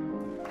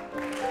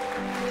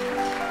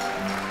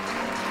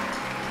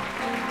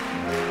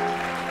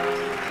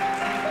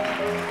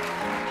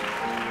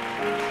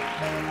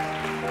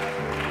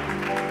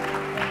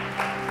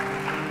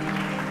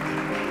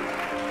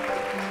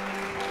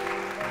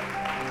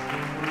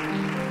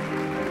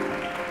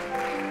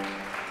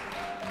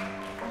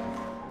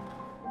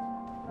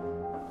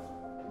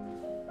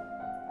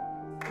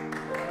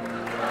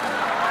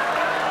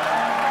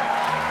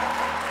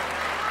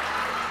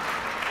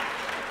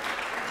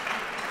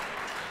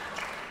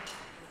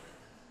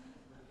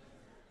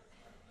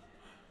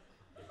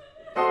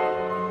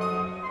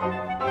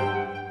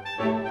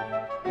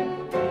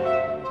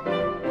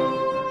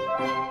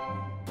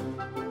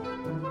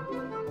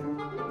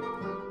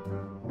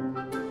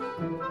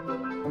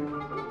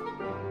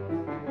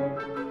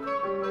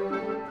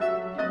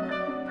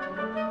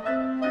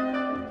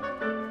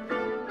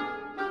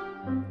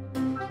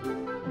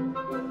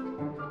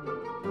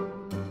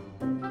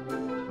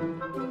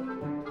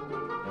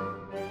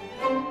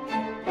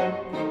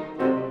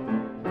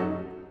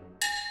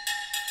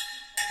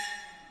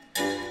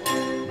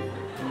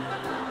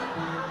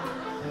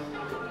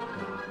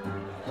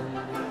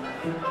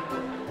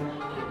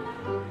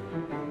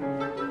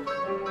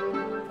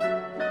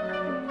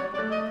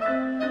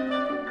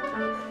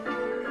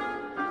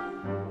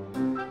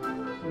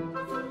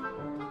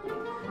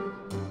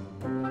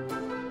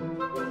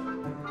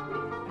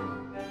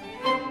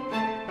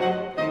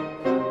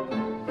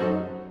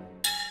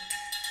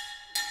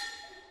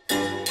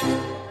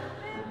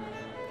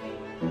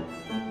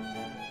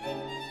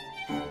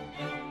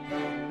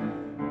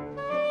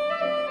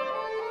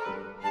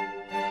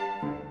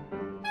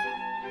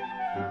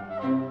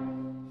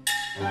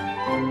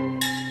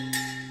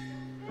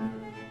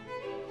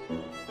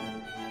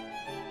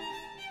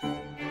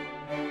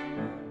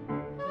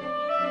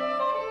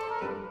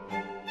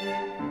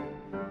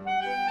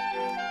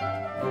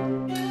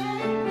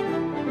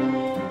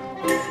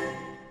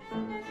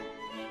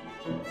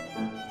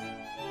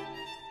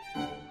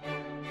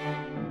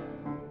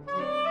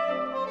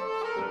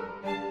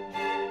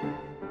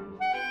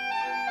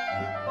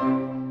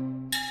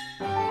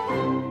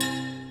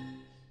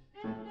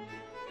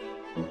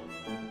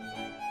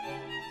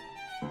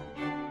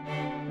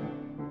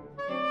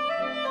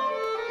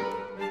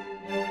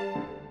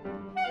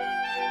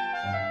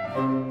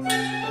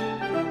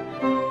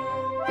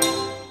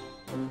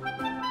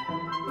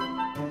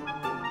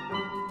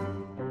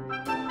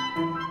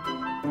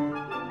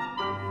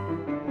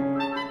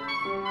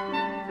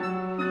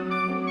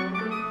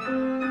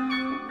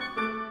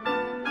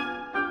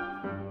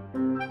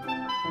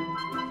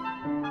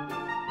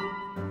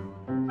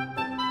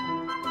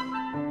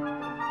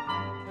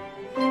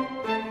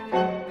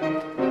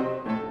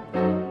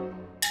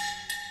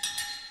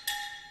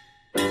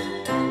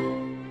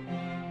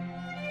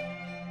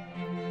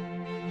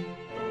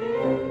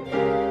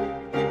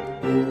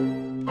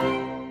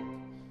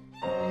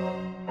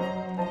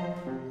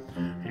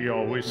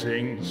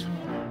 Sings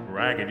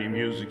raggedy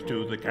music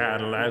to the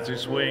cattle as he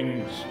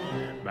swings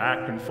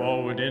back and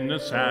forward in the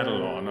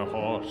saddle on a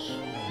horse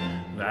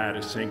that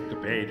is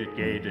syncopated,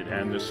 gated,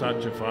 and there's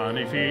such a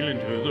funny feeling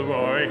to the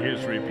roar of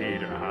his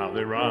repeater how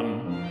they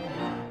run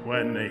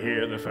when they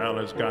hear the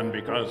fella's gun,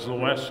 because the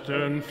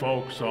western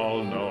folks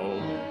all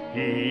know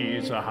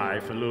he's a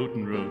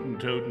highfalutin, rootin',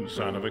 tootin'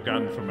 son of a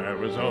gun from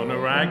Arizona.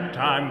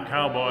 Ragtime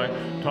cowboy,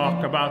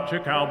 talk about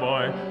your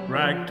cowboy,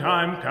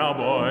 ragtime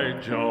cowboy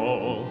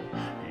Joe.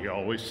 He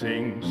always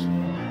sings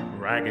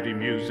raggedy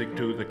music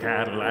to the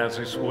cattle as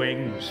he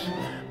swings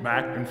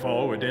back and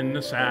forward in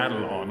the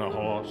saddle on a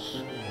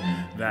horse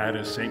that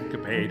is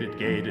syncopated,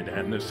 gated,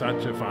 and there's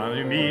such a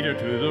funny meter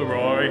to the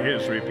roar of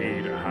his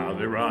repeater how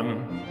they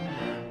run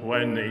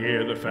when they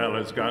hear the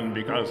fella's gun,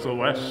 because the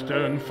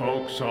western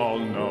folks all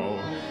know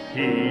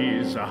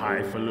he's a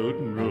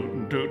highfalutin,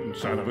 rootin', tootin'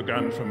 son of a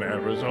gun from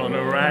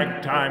Arizona.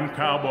 Ragtime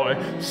cowboy,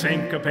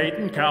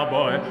 syncopating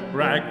cowboy,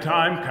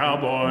 ragtime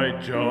cowboy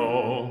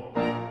Joe.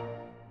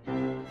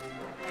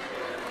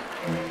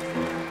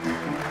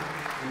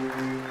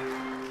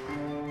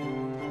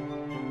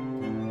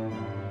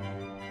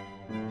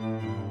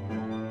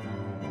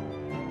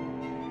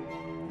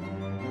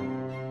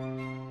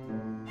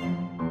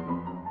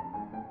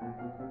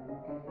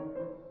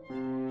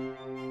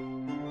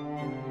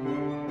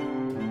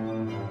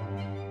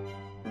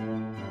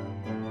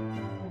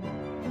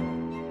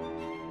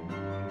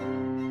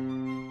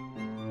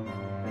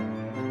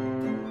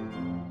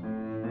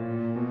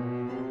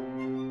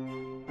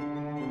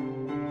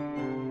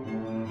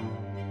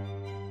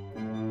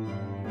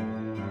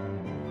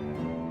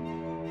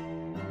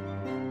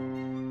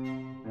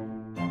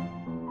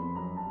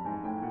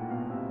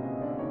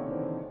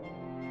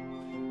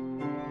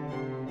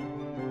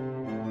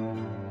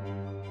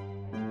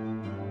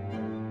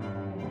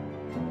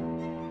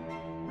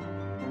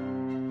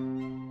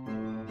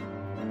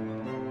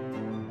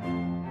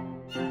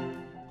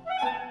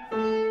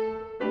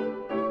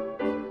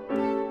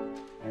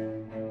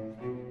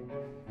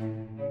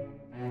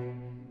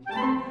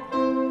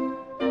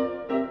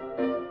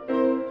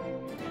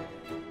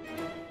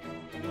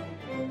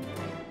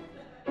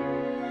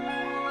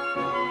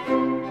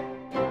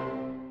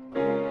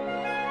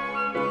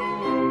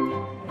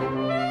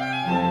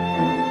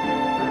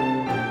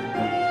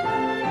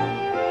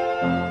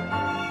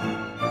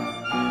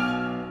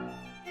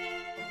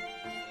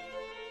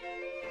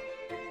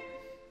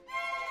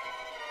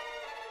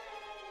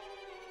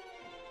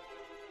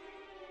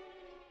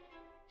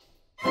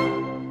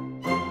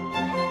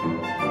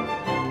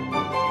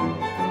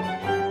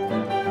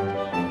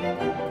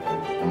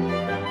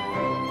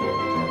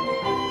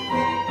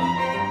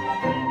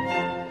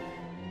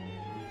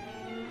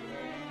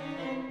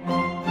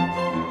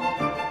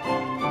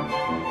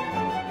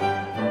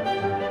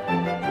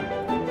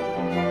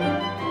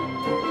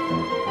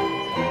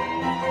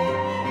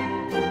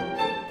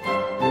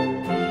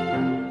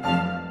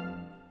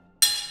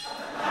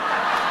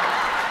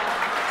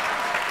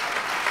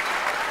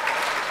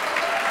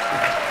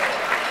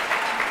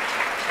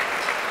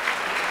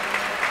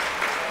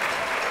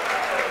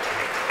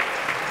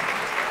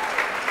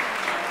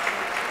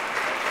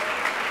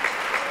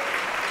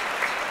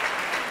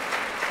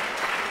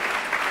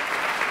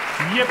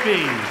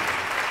 Yippee!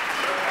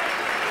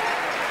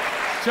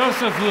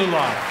 Joseph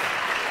Lulloff,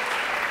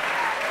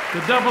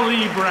 the Double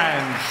E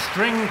Brand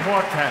String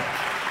Quartet,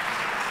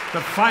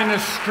 the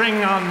finest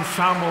string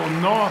ensemble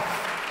north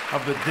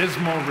of the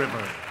Dismal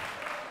River.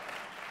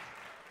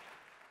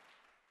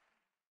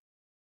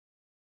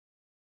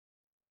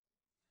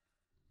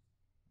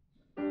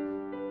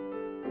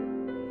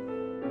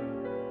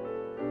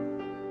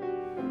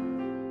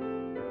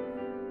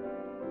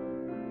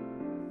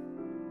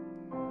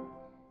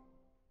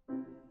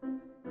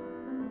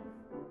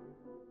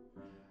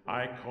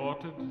 I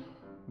courted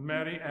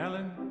Mary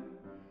Ellen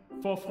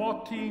for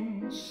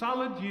 14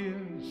 solid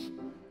years,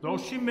 though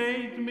she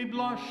made me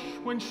blush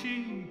when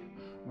she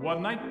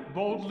one night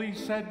boldly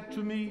said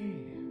to me,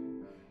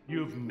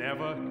 "You've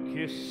never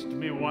kissed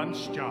me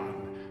once, John,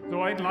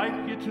 though I'd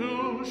like you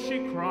to,"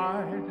 she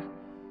cried.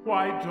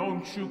 "Why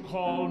don't you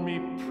call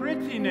me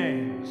pretty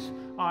names?"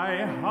 I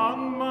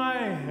hung my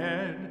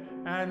head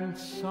and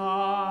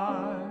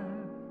sighed.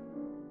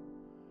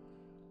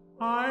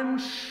 I'm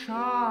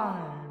shy,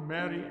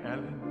 Mary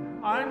Ellen,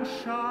 I'm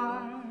shy.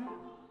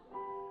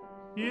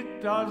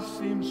 It does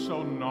seem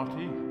so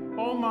naughty,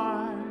 oh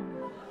my.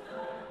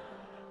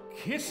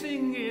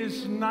 Kissing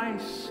is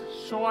nice,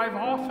 so I've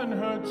often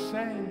heard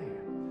say,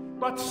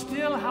 but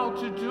still how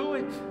to do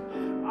it,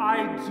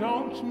 I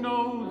don't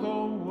know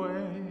the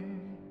way.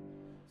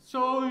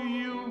 So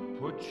you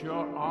put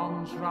your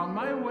arms round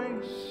my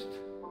waist.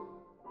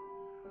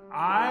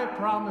 I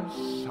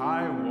promise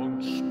I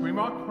won't scream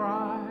or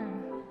cry.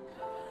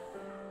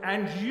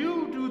 And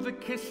you do the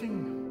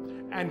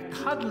kissing and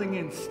cuddling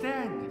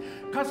instead,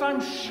 'cause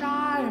I'm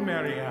shy,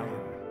 Mary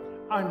Ellen,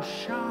 I'm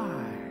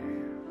shy.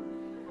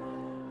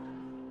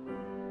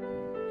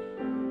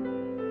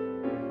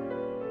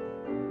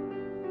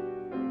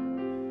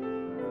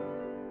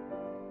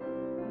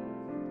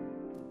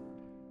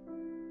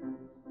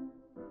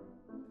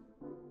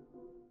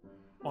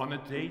 On a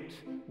date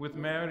with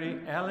Mary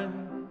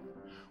Ellen,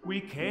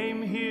 we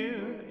came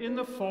here in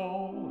the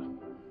fall,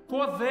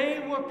 for they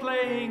were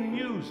playing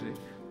music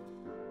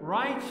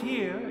right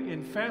here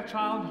in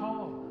Fairchild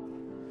Hall.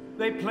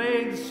 They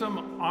played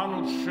some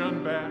Arnold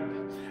Schoenberg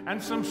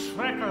and some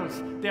Schrecker's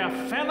Der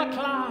Ferne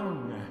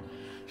Klang.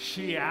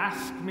 She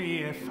asked me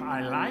if I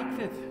liked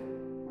it.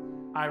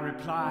 I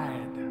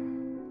replied,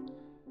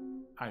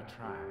 I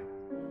tried.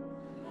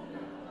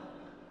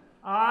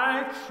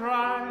 I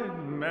tried,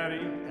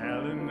 Mary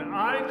Ellen,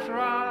 I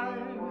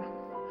tried.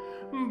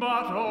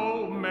 But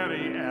oh,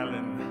 Mary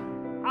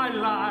Ellen, I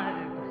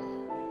lied.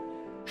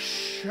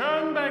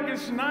 Schoenberg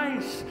is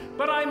nice,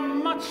 but I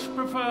much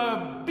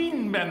prefer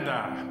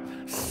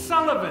Bienenbender.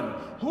 Sullivan,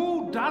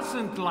 who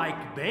doesn't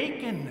like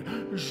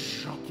bacon?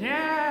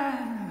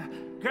 Josquin,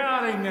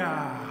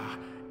 Garinger,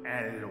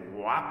 El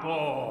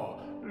Guapo,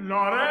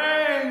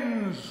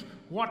 Lorenz.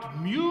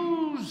 What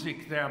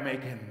music they're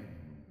making.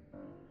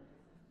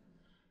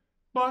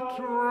 But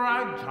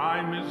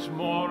ragtime is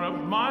more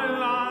of my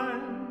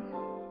line,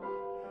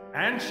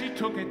 and she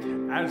took it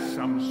as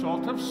some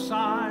sort of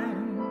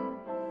sign.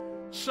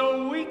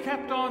 So we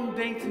kept on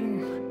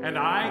dating, and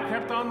I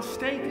kept on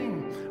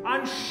stating,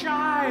 I'm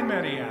shy,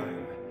 Mary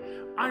Ellen,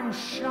 I'm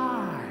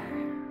shy.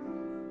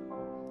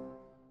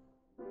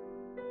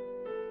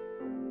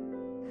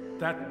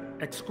 That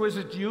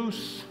exquisite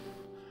use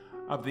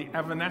of the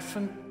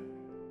evanescent,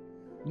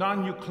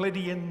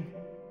 non-Euclidean,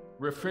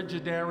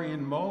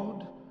 refrigedarian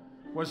mode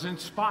was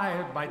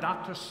inspired by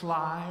Dr.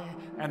 Sly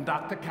and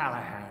Dr.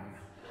 Callahan.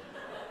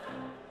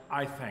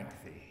 I thank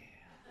thee.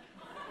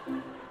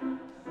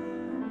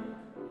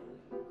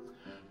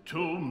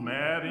 To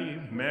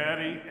Mary,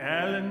 Mary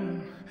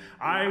Ellen,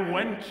 I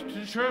went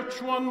to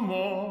church one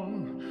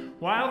morn.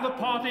 While the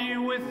party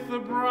with the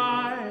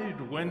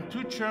bride went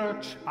to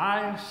church,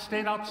 I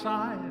stayed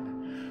outside.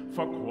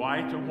 For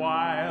quite a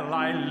while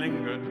I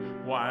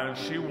lingered while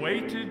she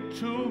waited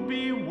to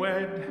be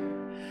wed.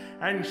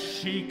 And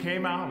she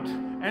came out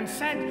and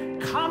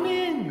said, come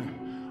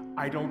in.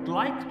 I don't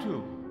like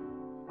to,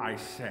 I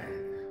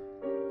said.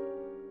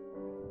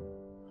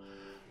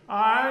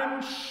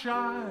 I'm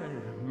shy,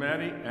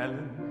 Mary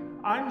Ellen,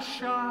 I'm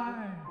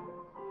shy.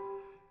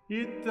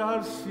 It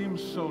does seem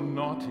so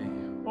naughty,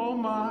 oh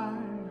my.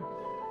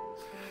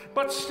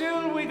 But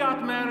still we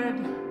got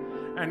married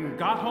and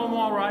got home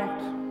all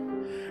right.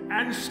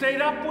 and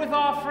stayed up with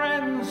our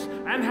friends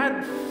and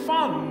had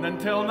fun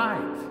until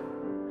night.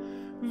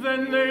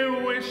 Then they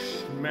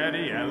wished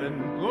Mary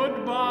Ellen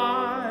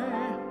goodbye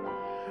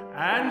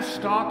and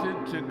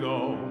started to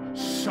go.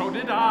 So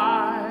did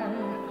I.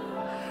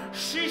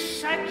 She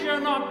said,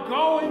 "You're not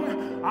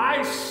going."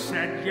 I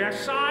said,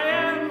 "Yes, I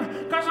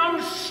am, 'cause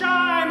I'm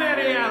shy,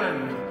 Mary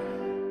Ellen.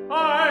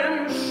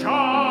 I'm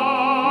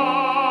shy."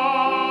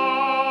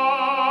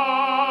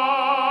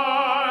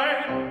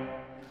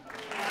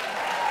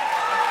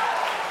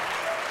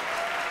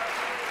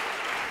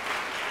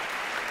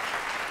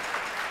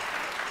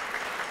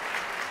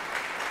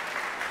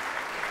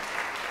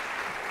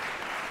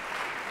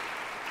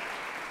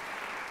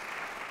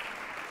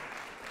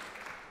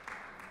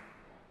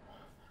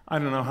 I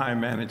don't know how I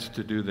managed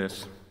to do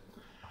this,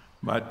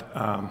 but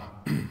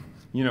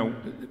you know,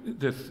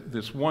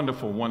 this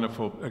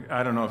wonderful,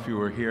 I don't know if you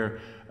were here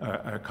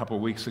a couple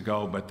weeks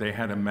ago, but they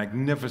had a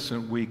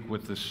magnificent week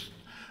with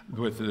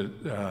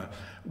the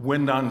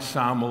wind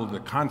ensemble,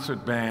 the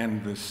concert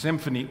band, the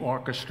symphony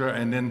orchestra,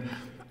 and then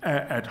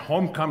at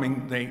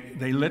homecoming,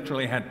 they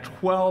literally had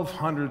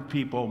 1,200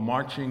 people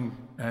marching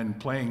and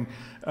playing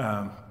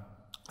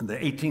the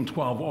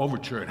 1812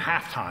 Overture at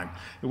halftime.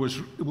 It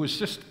was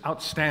just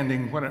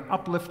outstanding. What an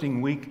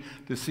uplifting week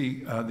to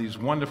see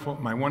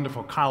my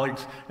wonderful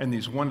colleagues and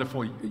these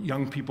wonderful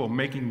young people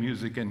making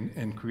music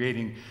and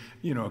creating,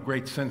 you know, a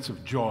great sense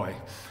of joy.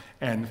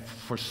 And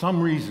for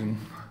some reason,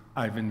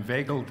 I've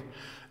inveigled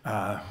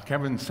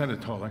Kevin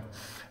Sedatole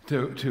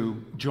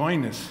to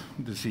join us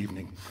this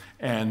evening.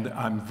 And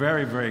I'm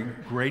very, very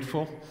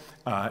grateful.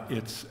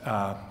 It's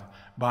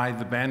by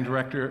the band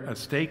director, a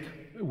Stake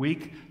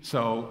Week,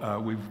 so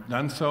we've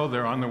done so.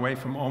 They're on their way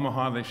from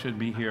Omaha. They should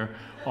be here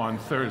on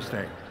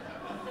Thursday.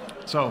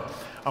 So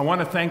I want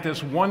to thank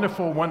this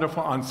wonderful,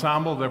 wonderful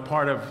ensemble. They're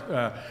part of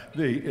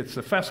it's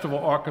the festival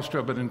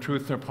orchestra, but in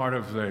truth, they're part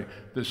of the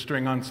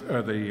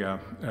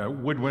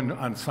woodwind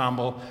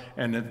ensemble,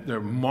 and they're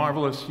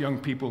marvelous young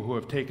people who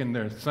have taken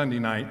their Sunday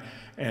night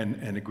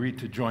and agreed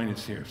to join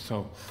us here.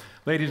 So,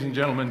 ladies and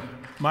gentlemen,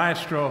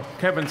 Maestro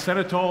Kevin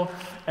Sedatole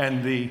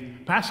and the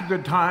Pass a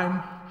Good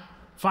Time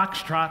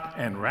Foxtrot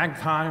and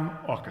Ragtime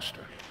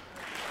Orchestra.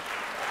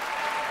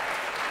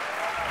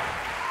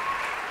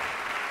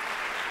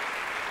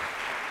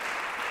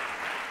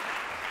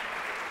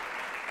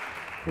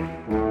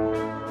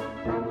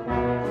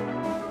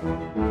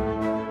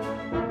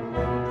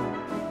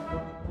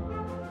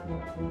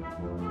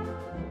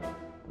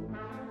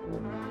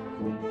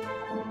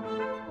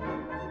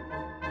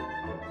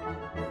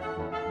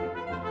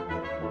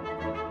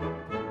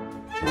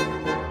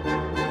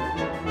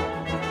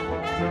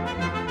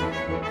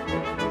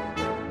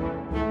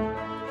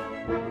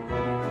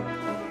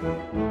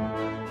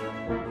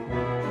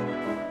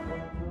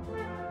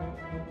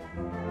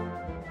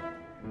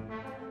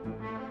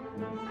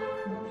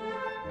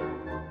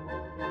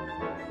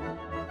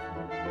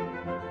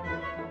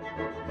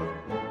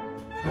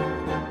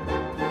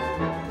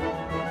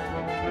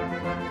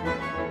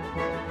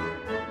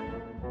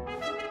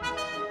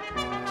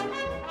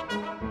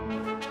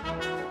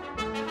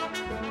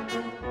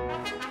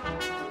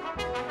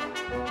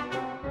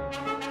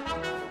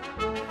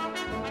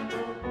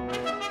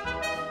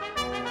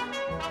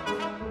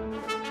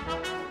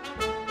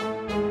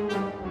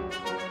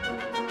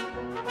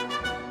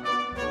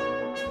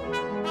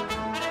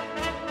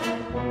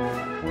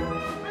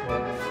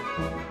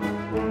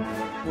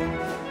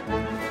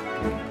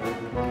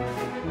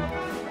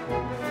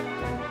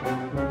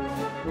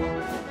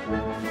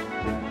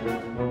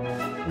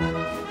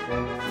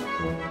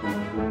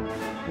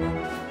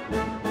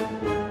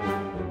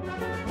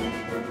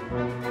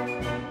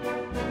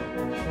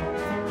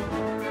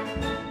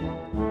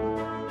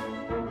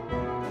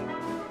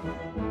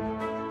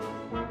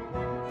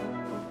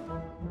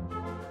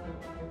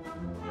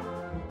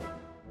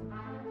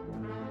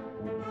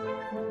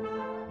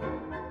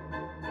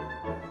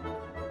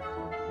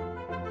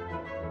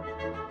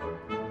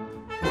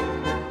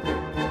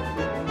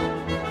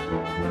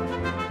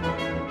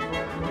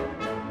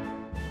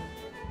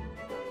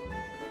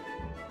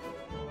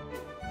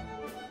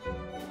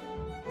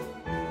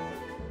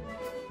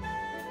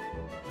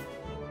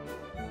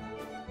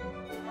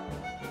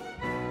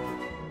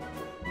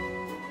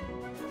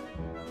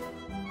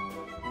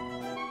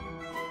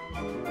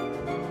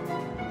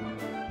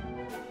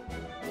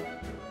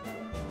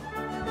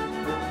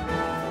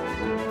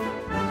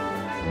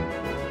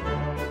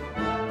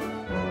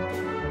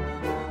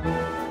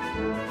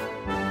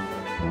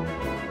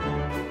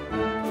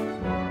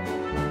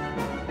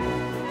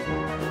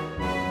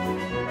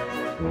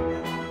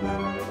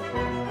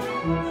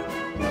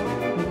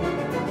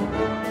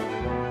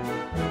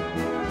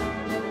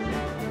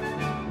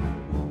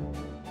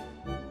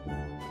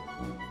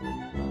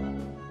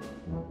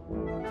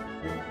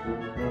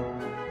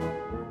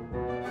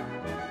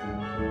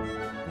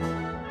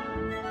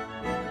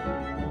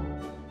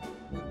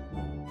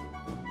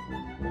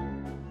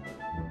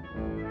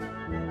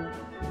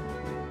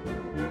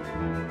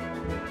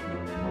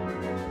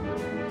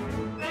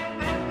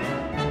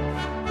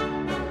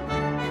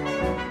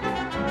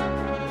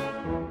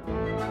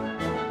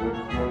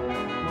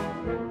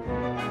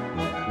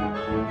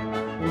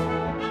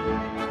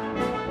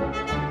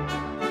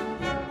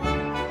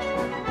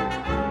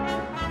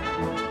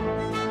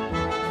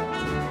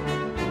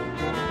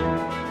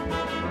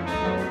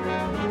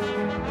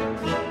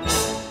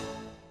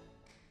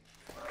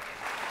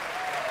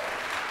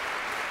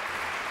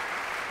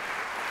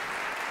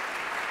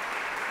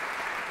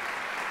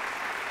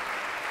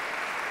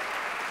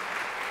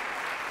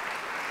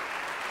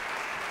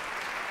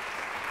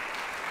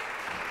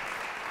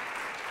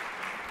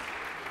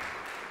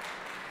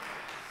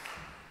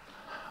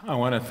 I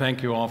want to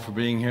thank you all for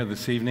being here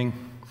this evening.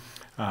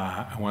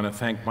 I want to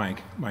thank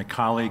my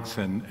colleagues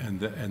and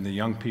the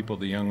young people,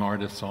 the young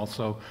artists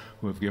also,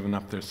 who have given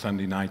up their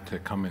Sunday night to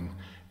come in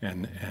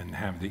and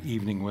have the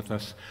evening with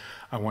us.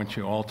 I want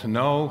you all to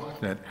know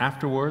that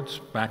afterwards,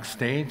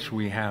 backstage,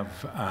 we have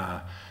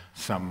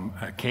some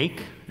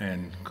cake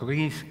and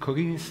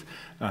cookies,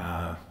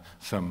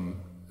 some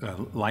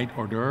light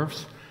hors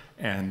d'oeuvres,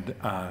 and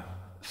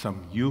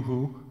some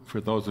yoo-hoo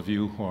for those of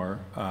you who are,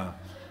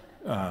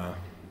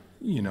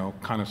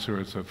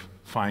 connoisseurs of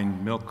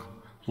fine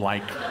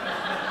milk-like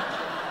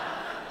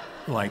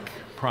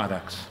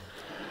products.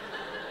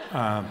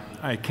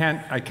 I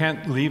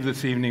can't leave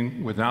this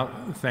evening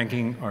without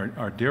thanking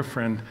our dear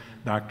friend,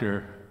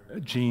 Dr.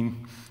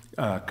 Jean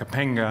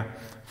Capenga,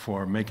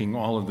 for making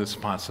all of this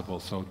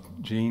possible. So,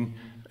 Jean,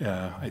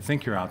 I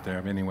think you're out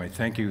there. But anyway,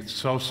 thank you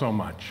so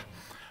much.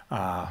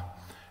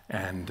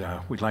 And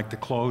we'd like to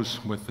close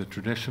with the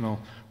traditional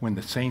 "When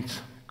the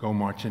Saints Go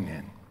Marching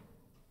In."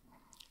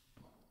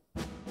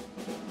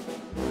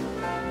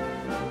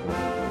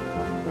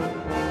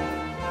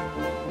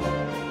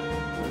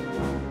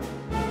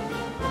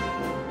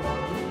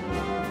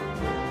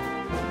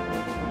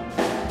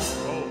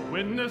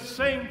 When the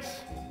saints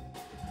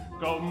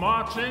go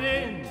marching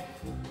in,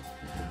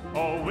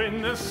 oh,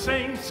 when the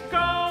saints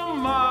go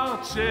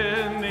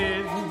marching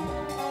in,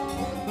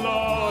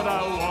 Lord,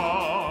 I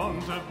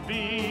want to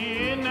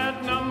be in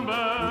that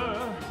number.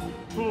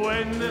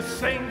 When the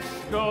saints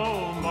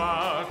go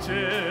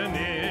marching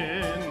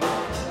in,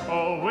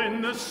 oh,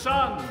 when the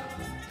sun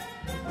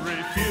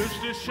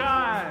refused to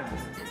shine,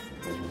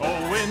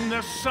 oh, when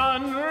the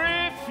sun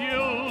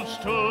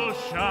refused to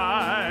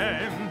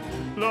shine,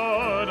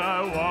 Lord,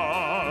 I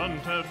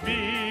want to be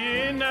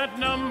in that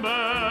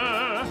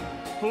number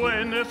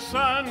when the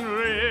sun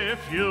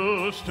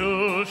refused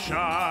to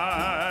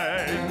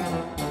shine.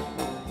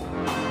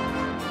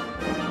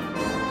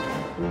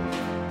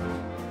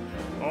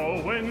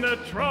 Oh, when the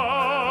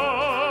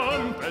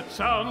trumpet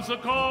sounds the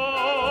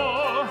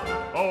call,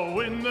 oh,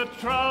 when the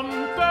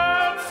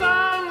trumpet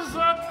sounds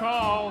the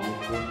call,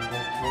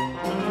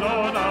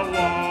 Lord, I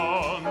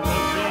want to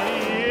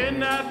be in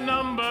that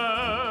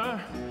number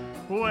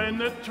when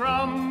the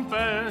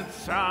trumpet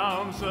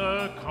sounds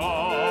the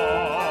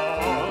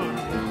call.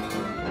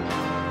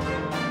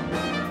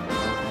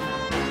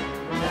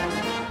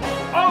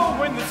 Oh,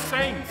 when the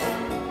saints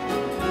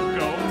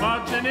go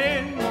marching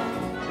in,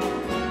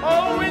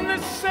 oh, when the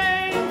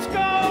saints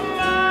go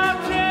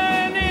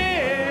marching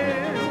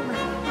in,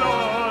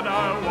 Lord,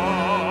 I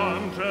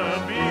want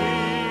to be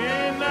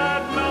in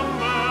that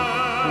number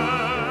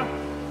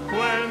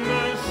when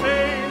the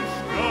saints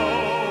go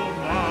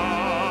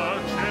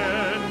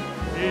marching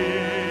in.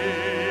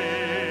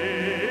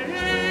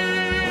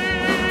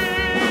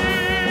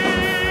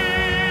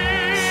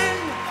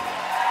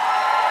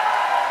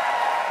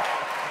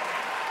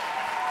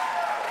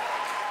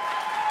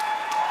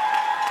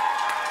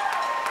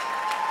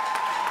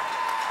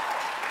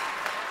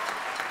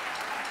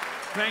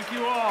 Thank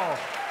you all.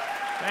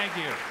 Thank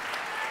you.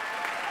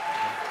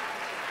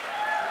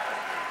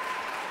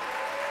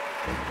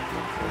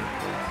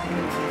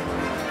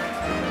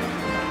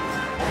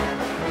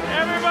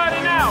 Everybody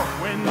now,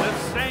 when the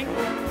saints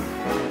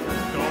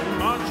go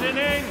marching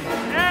in,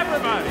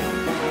 everybody,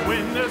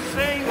 when the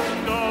saints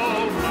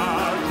go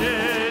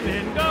marching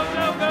in, go,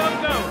 go, go,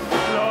 go.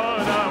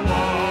 Lord, I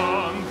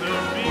want to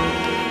be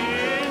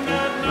in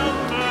that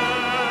number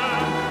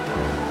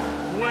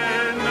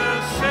when the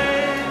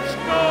saints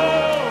go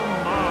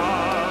marching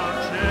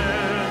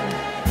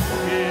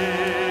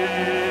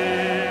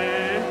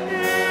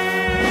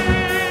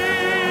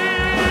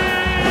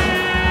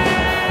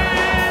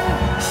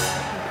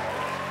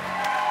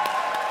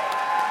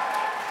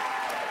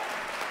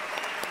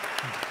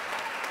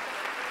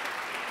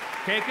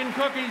Cake and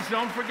cookies,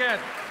 don't forget.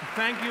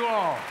 Thank you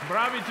all.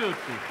 Bravi tutti.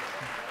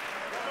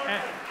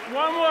 And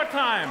one more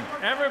time,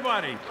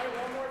 everybody.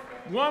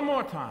 One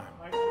more time.